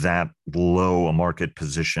from that low a market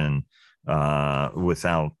position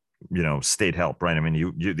without state help, right? I mean,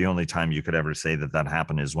 you the only time you could ever say that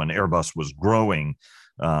happened is when Airbus was growing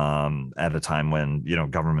at a time when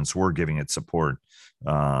governments were giving it support,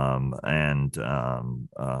 and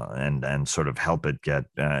sort of help it get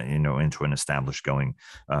into an established going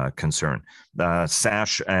concern.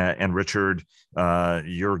 Sash and Richard,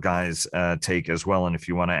 your guys' take as well, and if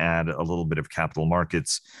you want to add a little bit of capital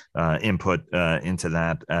markets input into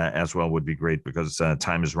that as well, would be great, because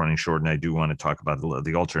time is running short, and I do want to talk about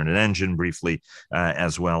the alternate engine briefly,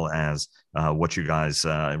 as well as what you guys,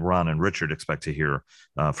 Ron and Richard, expect to hear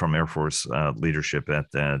from Air Force leadership at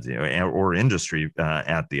or industry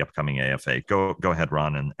at the upcoming AFA. Go ahead,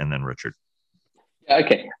 Ron, and then Richard.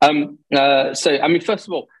 Okay. So, I mean, first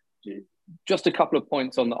of all, just a couple of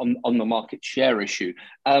points on the market share issue.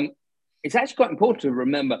 It's actually quite important to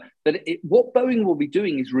remember that what Boeing will be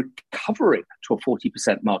doing is recovering to a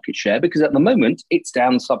 40% market share, because at the moment it's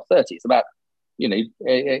down sub 30. It's about,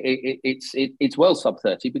 it's well sub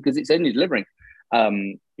 30, because it's only delivering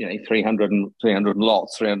 300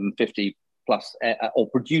 lots, 350 plus, or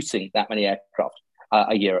producing that many aircraft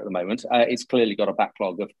a year at the moment. It's clearly got a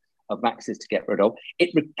backlog of Maxes to get rid of.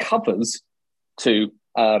 It recovers to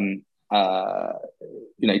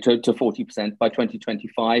to 40% by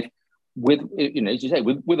 2025, with as you say,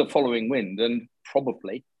 with a following wind, and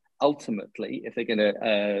probably ultimately, if they're going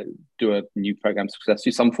to do a new program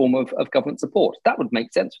successfully, some form of government support. That would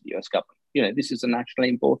make sense for the US government. This is a nationally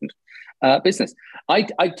important business. I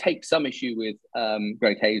take some issue with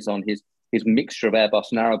Greg Hayes on his mixture of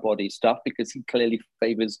Airbus narrow body stuff, because he clearly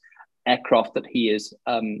favors aircraft that he's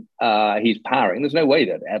powering. There's no way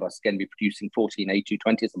that Airbus is going to be producing 14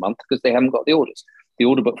 A220s a month, because they haven't got the orders. The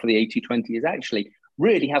order book for the A220 is actually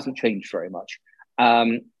really hasn't changed very much.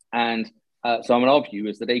 So our view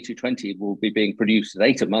is that A220 will be being produced at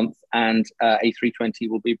 8 a month, and A320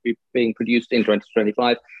 will be being produced in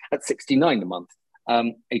 2025 at 69 a month.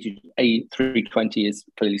 A320 is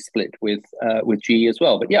clearly split with GE as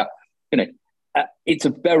well. But it's a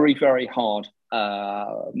very, very hard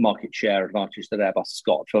market share advantage that Airbus has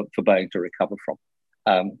got for Boeing to recover from.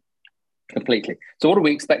 Completely. So what are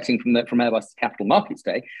we expecting from Airbus Capital Markets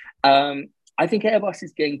Day? I think Airbus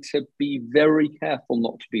is going to be very careful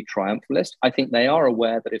not to be triumphalist. I think they are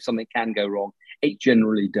aware that if something can go wrong, it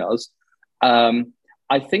generally does.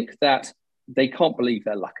 I think that they can't believe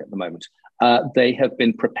their luck at the moment. They have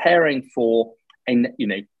been preparing for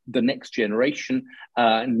the next generation,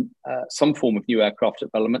 some form of new aircraft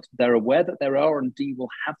development. They're aware that their R&D will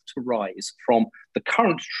have to rise from the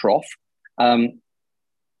current trough.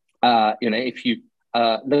 If you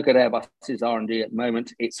look at Airbus's R&D at the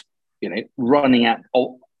moment, it's running at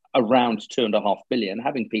around 2.5 billion,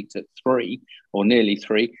 having peaked at 3 or nearly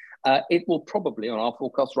 3. It will probably, on our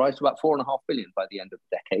forecast, rise to about 4.5 billion by the end of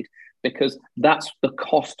the decade, because that's the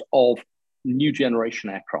cost of new generation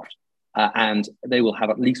aircraft. And they will have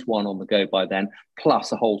at least one on the go by then,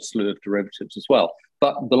 plus a whole slew of derivatives as well.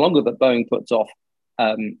 But the longer that Boeing puts off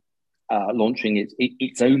launching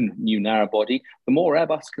its own new narrow body, the more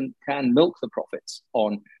Airbus can milk the profits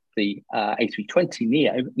on the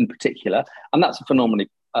A320neo in particular. And that's a phenomenally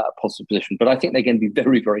positive position. But I think they're going to be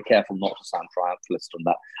very, very careful not to sound triumphalist on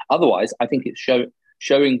that. Otherwise, I think it's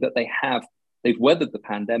showing that they've weathered the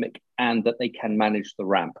pandemic and that they can manage the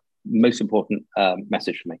ramp. Most important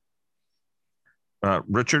message for me.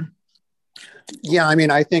 Richard? Yeah, I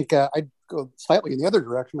mean, I think I'd go slightly in the other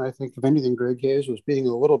direction. I think, if anything, Greg Hayes was being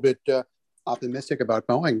a little bit optimistic about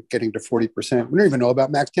Boeing getting to 40%. We don't even know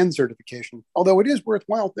about MAX 10 certification, although it is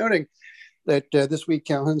worthwhile noting that this week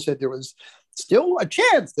Calhoun said there was still a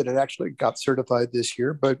chance that it actually got certified this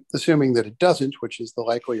year, but assuming that it doesn't, which is the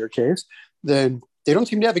likelier case, then they don't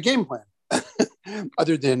seem to have a game plan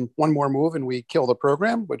other than one more move and we kill the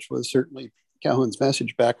program, which was certainly Calhoun's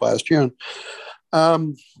message back last June. I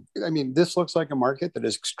mean, this looks like a market that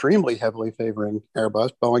is extremely heavily favoring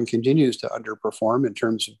Airbus. Boeing continues to underperform in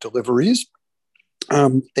terms of deliveries.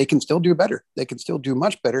 They can still do better. They can still do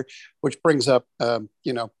much better, which brings up,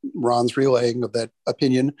 Ron's relaying of that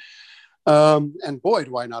opinion. And boy,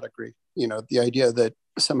 do I not agree. The idea that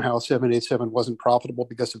somehow 787 wasn't profitable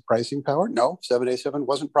because of pricing power. No, 787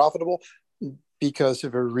 wasn't profitable because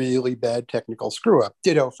of a really bad technical screw up.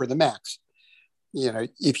 Ditto for the MAX.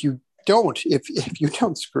 If you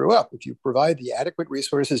don't screw up, if you provide the adequate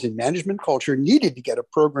resources and management culture needed to get a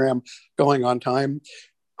program going on time,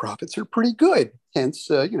 profits are pretty good. Hence,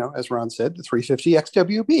 as Ron said, the 350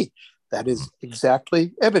 XWB. That is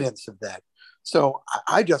exactly evidence of that. So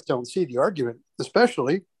I just don't see the argument,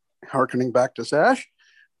 especially hearkening back to Sash.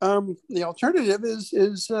 The alternative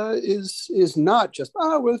is not just,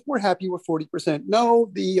 we're happy with 40%. No,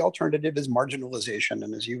 the alternative is marginalization.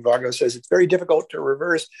 And as Vago says, it's very difficult to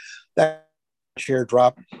reverse that share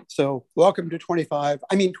drop. So welcome to 25,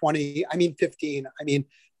 20, 15.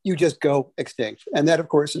 You just go extinct. And that, of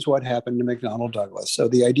course, is what happened to McDonnell Douglas. So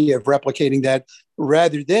the idea of replicating that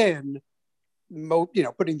rather than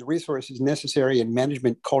putting the resources necessary and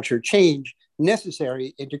management culture change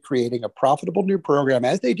necessary into creating a profitable new program,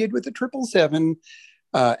 as they did with the 777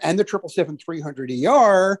 and the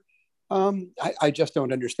 777-300ER, I just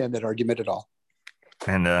don't understand that argument at all.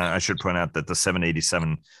 And I should point out that the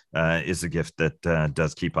 787 is a gift that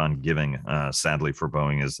does keep on giving, sadly, for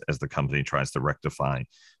Boeing as the company tries to rectify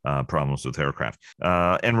problems with aircraft.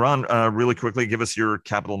 And Ron, really quickly, give us your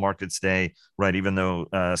Capital Markets Day, right? Even though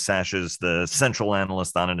Sash is the central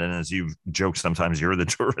analyst on it, and as you've joked, sometimes you're the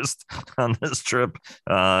tourist on this trip.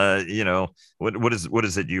 What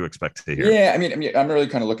is it you expect to hear? Yeah, I'm really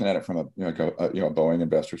kind of looking at it from a Boeing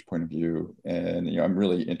investor's point of view, and I'm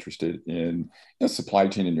really interested in supply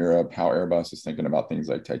chain in Europe, how Airbus is thinking about things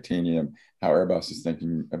like titanium, how Airbus is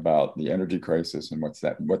thinking about the energy crisis and what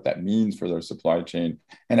that means for their supply chain.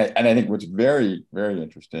 And I think what's very, very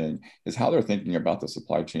interesting is how they're thinking about the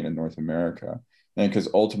supply chain in North America. And because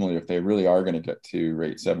ultimately, if they really are going to get to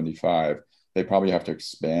rate 75, they probably have to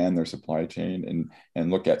expand their supply chain and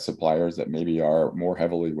look at suppliers that maybe are more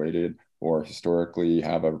heavily weighted or historically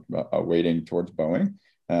have a weighting towards Boeing,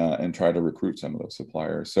 and try to recruit some of those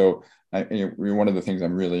suppliers. So one of the things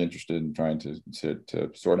I'm really interested in trying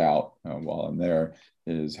to sort out while I'm there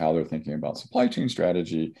is how they're thinking about supply chain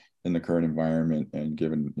strategy in the current environment, and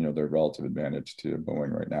given their relative advantage to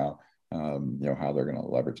Boeing right now, how they're going to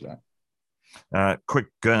leverage that. Quick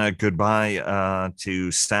goodbye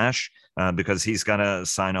to Sash, because he's got to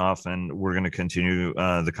sign off, and we're going to continue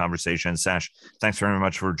the conversation. Sash, thanks very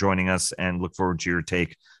much for joining us, and look forward to your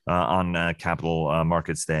take on Capital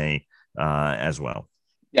Markets Day as well.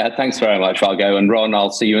 Yeah, thanks very much, Vago. And Ron, I'll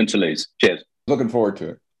see you in Toulouse. Cheers. Looking forward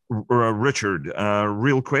to it. Richard,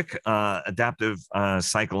 real quick, adaptive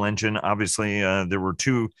cycle engine. Obviously, there were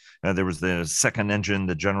two. There was the second engine,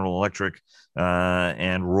 the General Electric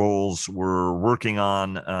and Rolls were working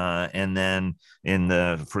on, and then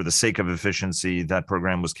for the sake of efficiency, that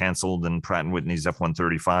program was canceled, and Pratt & Whitney's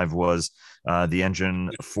F-135 was the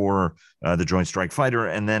engine for the Joint Strike Fighter,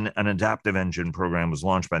 and then an adaptive engine program was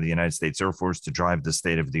launched by the United States Air Force to drive the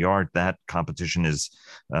state of the art. That competition is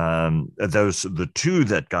the two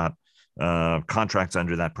that got contracts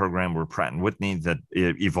under that program were Pratt & Whitney that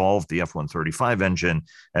evolved the F-135 engine,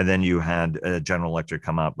 and then you had General Electric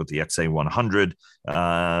come out with the XA-100.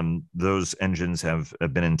 Those engines have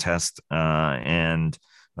been in test, and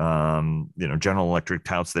General Electric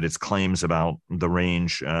touts that its claims about the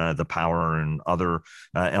range, the power, and other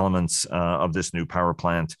elements of this new power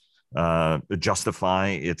plant justify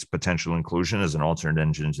its potential inclusion as an alternate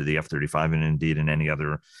engine to the F-35 and indeed in any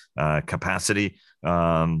other capacity.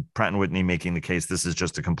 Pratt & Whitney making the case this is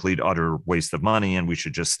just a complete utter waste of money and we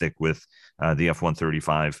should just stick with the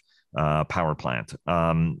F-135 power plant.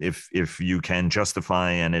 If you can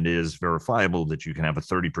justify, and it is verifiable, that you can have a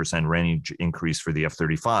 30% range increase for the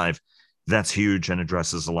F-35, that's huge and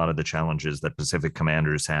addresses a lot of the challenges that Pacific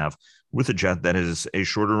commanders have with a jet that is a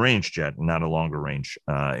shorter range jet, not a longer range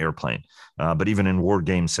airplane. But even in war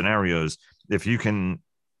game scenarios, if you can,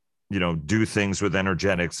 do things with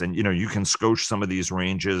energetics and, you can scotch some of these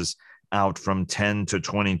ranges out from 10 to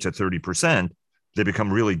 20 to 30%, they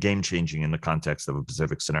become really game changing in the context of a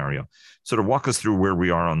Pacific scenario. So to walk us through where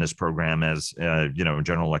we are on this program, as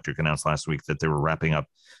General Electric announced last week that they were wrapping up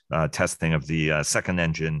testing of the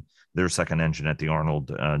their second engine at the Arnold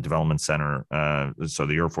Development Center. So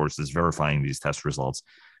the Air Force is verifying these test results.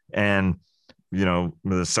 And,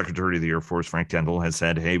 the Secretary of the Air Force, Frank Kendall, has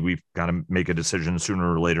said, hey, we've got to make a decision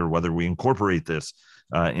sooner or later whether we incorporate this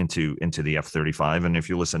into the F-35. And if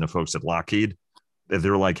you listen to folks at Lockheed,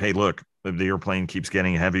 they're like, hey, look, the airplane keeps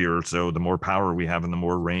getting heavier. So the more power we have and the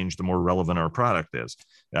more range, the more relevant our product is.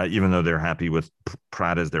 Even though they're happy with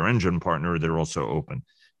Pratt as their engine partner, they're also open.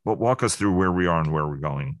 But walk us through where we are and where we're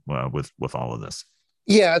going with all of this.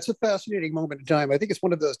 Yeah, it's a fascinating moment in time. I think it's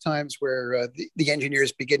one of those times where the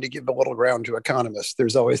engineers begin to give a little ground to economists.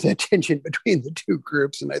 There's always that tension between the two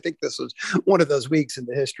groups. And I think this was one of those weeks in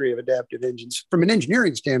the history of adaptive engines. From an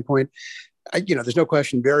engineering standpoint, there's no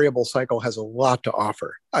question variable cycle has a lot to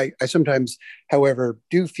offer. I sometimes, however,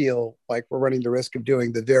 do feel like we're running the risk of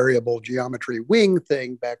doing the variable geometry wing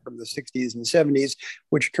thing back from the 60s and 70s,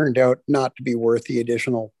 which turned out not to be worth the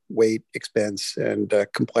additional weight, expense, and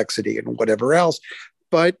complexity and whatever else.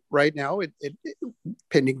 But right now, it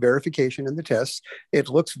pending verification in the tests, it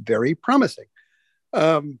looks very promising.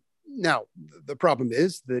 Now, the problem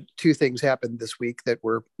is that two things happened this week that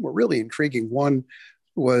were really intriguing. One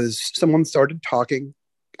was someone started talking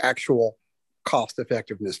actual cost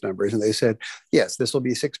effectiveness numbers. And they said, yes, this will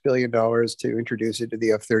be $6 billion to introduce it to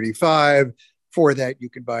the F-35. For that, you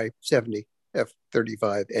could buy 70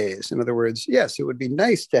 F-35As. In other words, yes, it would be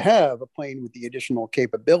nice to have a plane with the additional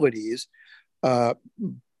capabilities,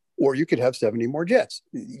 or you could have 70 more jets.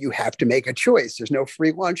 You have to make a choice. There's no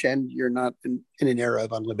free lunch, and you're not in an era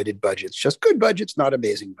of unlimited budgets, just good budgets, not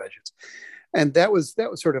amazing budgets. And that was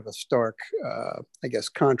sort of a stark,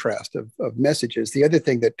 contrast of messages. The other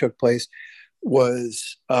thing that took place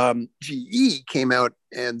was GE came out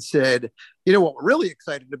and said, what we're really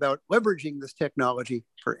excited about, leveraging this technology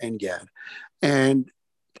for NGAD. And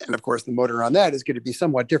of course, the motor on that is going to be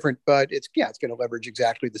somewhat different, but it's going to leverage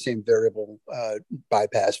exactly the same variable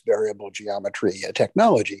bypass, variable geometry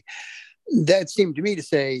technology. That seemed to me to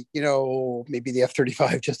say, maybe the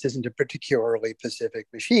F-35 just isn't a particularly Pacific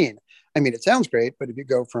machine. I mean, it sounds great, but if you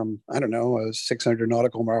go from, a 600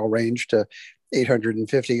 nautical mile range to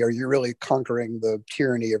 850, are you really conquering the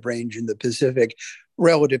tyranny of range in the Pacific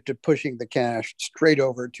relative to pushing the cash straight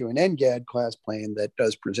over to an NGAD class plane that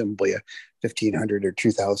does presumably a 1,500 or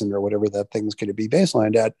 2,000 or whatever that thing's going to be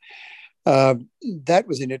baselined at? That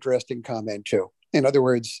was an interesting comment too. In other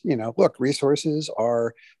words, look, resources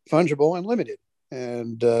are fungible and limited.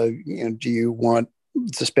 And, do you want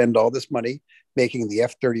to spend all this money making the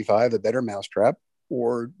F-35 a better mousetrap,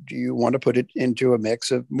 or do you want to put it into a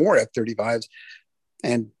mix of more F-35s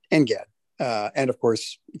and NGAD? And of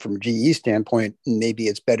course, from GE's standpoint, maybe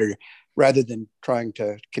it's better, rather than trying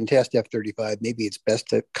to contest F-35, maybe it's best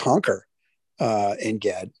to conquer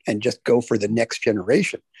NGAD and just go for the next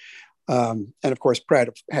generation. And of course, Pratt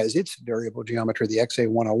has its variable geometry, the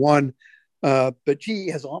XA-101, but GE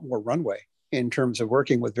has a lot more runway in terms of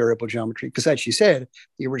working with variable geometry. Because as she said,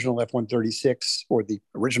 the original F-136, or the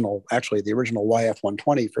original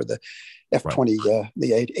YF-120 for the F-20, right,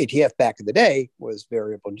 the ATF back in the day, was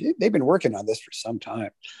variable. They've been working on this for some time.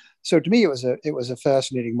 So to me, it was a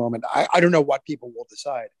fascinating moment. I don't know what people will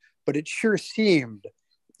decide, but it sure seemed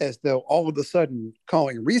as though all of a sudden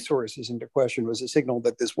calling resources into question was a signal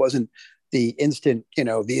that this wasn't the instant,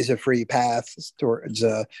 visa-free path towards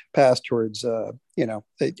a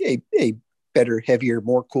better, heavier,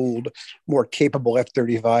 more cooled, more capable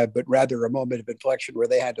F-35, but rather a moment of inflection where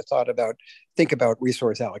they had to think about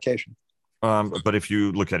resource allocation. But if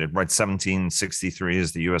you look at it, right, 1763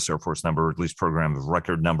 is the U.S. Air Force number, or at least program of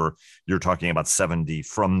record number. You're talking about 70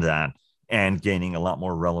 from that, and gaining a lot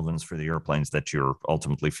more relevance for the airplanes that you're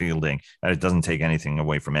ultimately fielding. And it doesn't take anything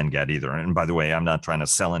away from NGAD either. And by the way, I'm not trying to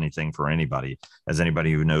sell anything for anybody. As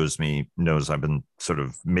anybody who knows me knows, I've been sort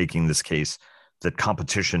of making this case that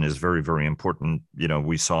competition is very, very important.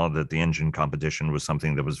 We saw that the engine competition was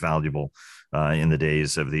something that was valuable in the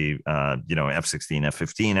days of the, F-16,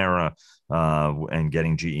 F-15 era, and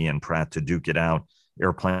getting GE and Pratt to duke it out.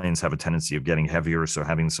 Airplanes have a tendency of getting heavier, so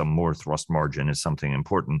having some more thrust margin is something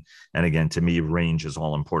important. And again, to me, range is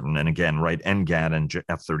all important. And again, right, NGAD and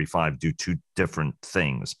F-35 do two different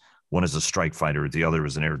things. One is a strike fighter. The other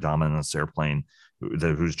is an air dominance airplane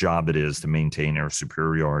whose job it is to maintain air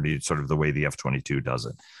superiority, sort of the way the F-22 does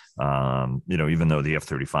it. Even though the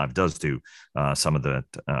F-35 does do some of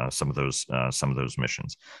those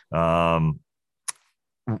missions.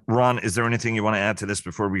 Ron, is there anything you want to add to this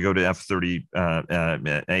before we go to F-30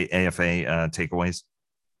 AFA takeaways?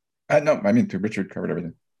 No, I mean, Richard covered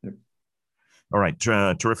everything. Yep. All right,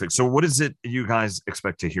 terrific. So what is it you guys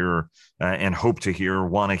expect to hear and hope to hear,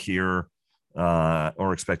 want to hear,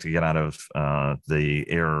 or expect to get out of the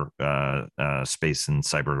Air, Space, and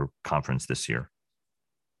Cyber Conference this year?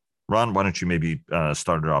 Ron, why don't you maybe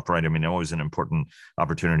start it off, right? I mean, always an important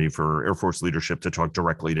opportunity for Air Force leadership to talk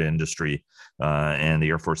directly to industry. And the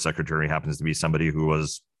Air Force Secretary happens to be somebody who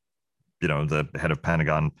was, the head of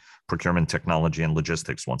Pentagon procurement, technology, and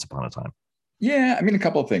logistics once upon a time. Yeah, I mean, a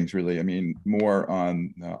couple of things, really. I mean, more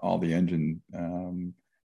on all the engine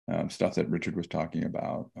stuff that Richard was talking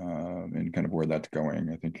about and kind of where that's going.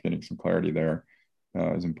 I think getting some clarity there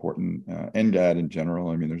is important. NGAD in general,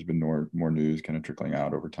 I mean, there's been more news kind of trickling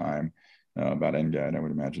out over time about NGAD. I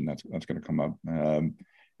would imagine that's going to come up.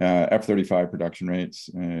 F-35 production rates,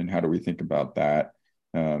 and how do we think about that?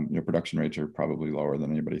 Production rates are probably lower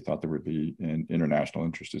than anybody thought there would be, and international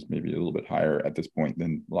interest is maybe a little bit higher at this point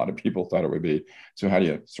than a lot of people thought it would be. So how do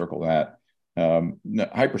you circle that?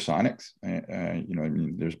 Hypersonics, I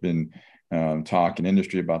mean, there's been talk in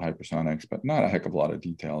industry about hypersonics, but not a heck of a lot of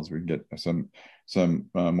details. We can get some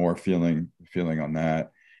more feeling on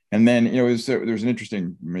that. And then, there's an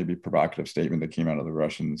interesting, maybe provocative statement that came out of the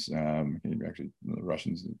Russians,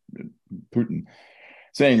 Putin,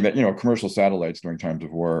 saying that, commercial satellites during times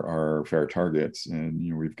of war are fair targets.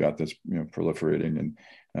 And, we've got this, proliferating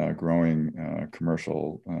and growing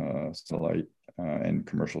commercial satellite and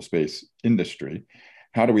commercial space industry.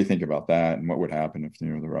 How do we think about that? And what would happen if, the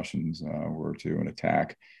Russians were to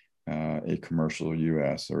attack a commercial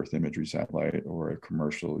U.S. Earth imagery satellite or a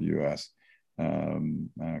commercial U.S.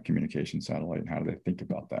 Communication satellite? And how do they think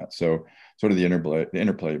about that? So sort of the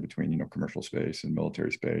interplay between, commercial space and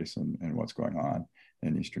military space and what's going on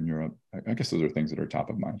in Eastern Europe. I guess those are things that are top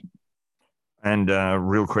of mind. And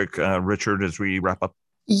real quick, Richard, as we wrap up.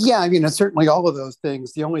 Yeah, I mean, certainly all of those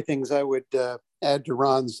things. The only things I would add to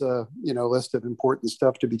Ron's, list of important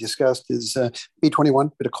stuff to be discussed is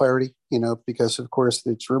B-21, bit of clarity, because of course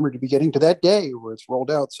it's rumored to be getting to that day where it's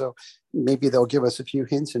rolled out. So maybe they'll give us a few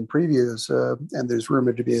hints and previews, and there's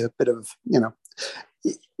rumored to be a bit of,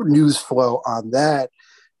 news flow on that.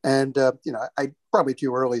 And, I probably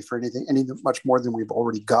too early for any much more than we've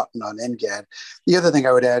already gotten on NGAD. The other thing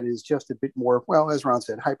I would add is just a bit more, well, as Ron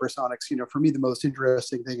said, hypersonics, for me, the most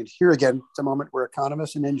interesting thing, and here again, it's a moment where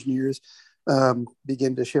economists and engineers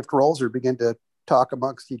begin to shift roles or begin to talk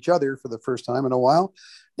amongst each other for the first time in a while.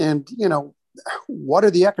 And, what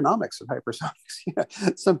are the economics of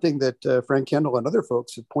hypersonics? Something that Frank Kendall and other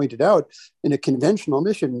folks have pointed out. In a conventional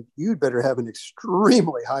mission, you'd better have an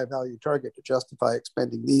extremely high value target to justify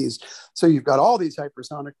expending these. So you've got all these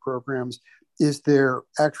hypersonic programs. Is there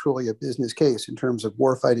actually a business case in terms of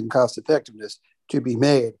warfighting cost effectiveness to be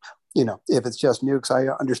made? If it's just nukes,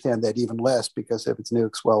 I understand that even less, because if it's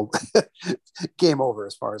nukes, well, game over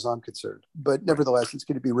as far as I'm concerned. But nevertheless, it's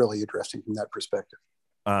going to be really interesting from that perspective.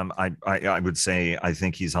 I would say I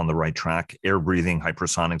think he's on the right track. Air breathing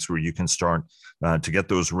hypersonics, where you can start to get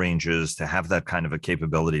those ranges, to have that kind of a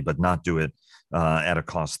capability, but not do it at a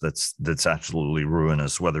cost that's absolutely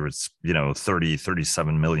ruinous, whether it's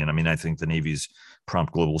 37 million. I mean, I think the Navy's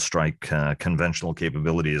Prompt Global Strike conventional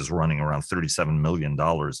capability is running around $37 million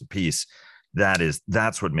a piece.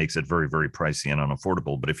 that's what makes it very, very pricey and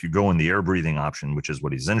unaffordable. But if you go in the air breathing option, which is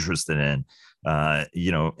what he's interested in,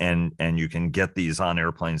 and you can get these on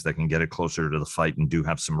airplanes that can get it closer to the fight and do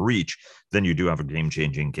have some reach, then you do have a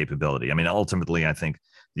game-changing capability. I mean, ultimately, I think,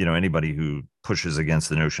 anybody who pushes against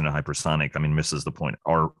the notion of hypersonic, I mean, misses the point.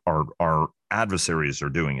 Our adversaries are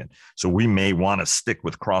doing it. So we may want to stick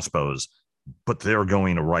with crossbows, but they're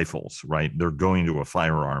going to rifles, right? They're going to a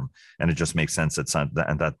firearm, and it just makes sense at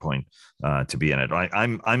that point to be in it.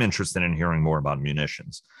 I'm interested in hearing more about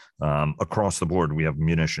munitions. Across the board, we have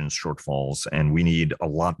munitions shortfalls, and we need a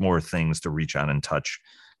lot more things to reach out and touch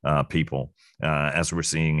people, as we're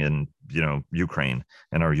seeing in Ukraine,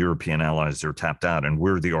 and our European allies are tapped out, and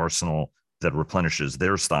we're the arsenal that replenishes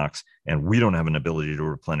their stocks, and we don't have an ability to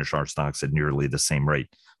replenish our stocks at nearly the same rate.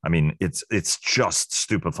 I mean, it's just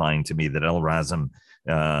stupefying to me that LRASM,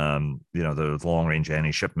 the long-range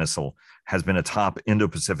anti-ship missile, has been a top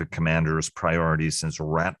Indo-Pacific commander's priority since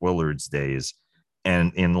Rat Willard's days.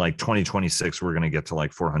 And in like 2026, we're going to get to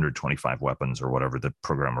like 425 weapons or whatever the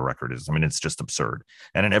program of record is. I mean, it's just absurd.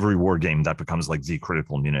 And in every war game, that becomes like the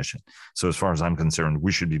critical munition. So as far as I'm concerned,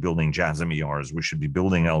 we should be building JASSM ERs. We should be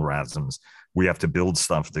building LRASMs. We have to build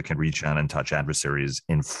stuff that can reach out and touch adversaries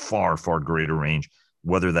in far, far greater range,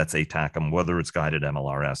 whether that's ATACMS, whether it's guided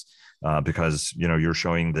MLRS, because, you're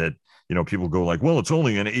showing that, people go like, well, it's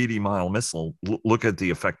only an 80-mile missile. Look at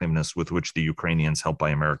the effectiveness with which the Ukrainians, helped by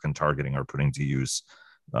American targeting, are putting to use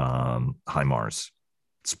HIMARS.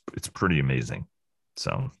 It's pretty amazing.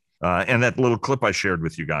 So, and that little clip I shared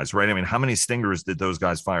with you guys, right? I mean, how many Stingers did those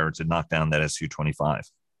guys fire to knock down that Su-25?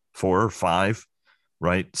 4 or 5,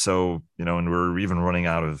 right? So, and we're even running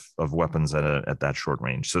out of weapons at that short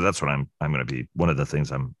range. So that's what I'm going to be, one of the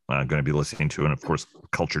things I'm going to be listening to. And of course,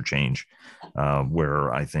 culture change,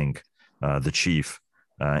 where I think the chief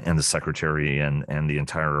and the secretary and the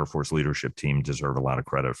entire Air Force leadership team deserve a lot of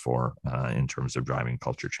credit for in terms of driving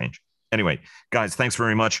culture change. Anyway, guys, thanks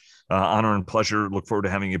very much. Honor and pleasure. Look forward to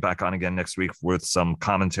having you back on again next week with some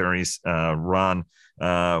commentaries. Ron,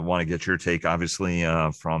 want to get your take, obviously,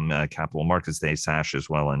 from Capital Markets Day, Sash as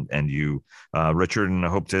well, and you, Richard, and I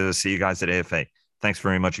hope to see you guys at AFA. Thanks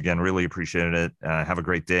very much again. Really appreciated it. Have a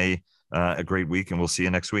great day, a great week, and we'll see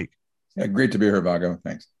you next week. Yeah, great to be here, Vago.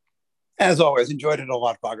 Thanks. As always, enjoyed it a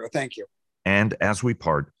lot, Vago. Thank you. And as we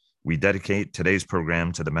part, we dedicate today's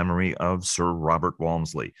program to the memory of Sir Robert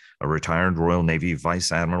Walmsley, a retired Royal Navy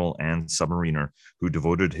Vice Admiral and submariner who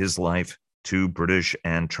devoted his life to British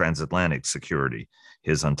and transatlantic security.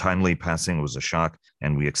 His untimely passing was a shock,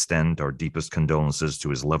 and we extend our deepest condolences to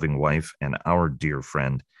his loving wife and our dear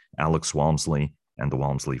friend, Alex Walmsley, and the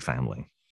Walmsley family.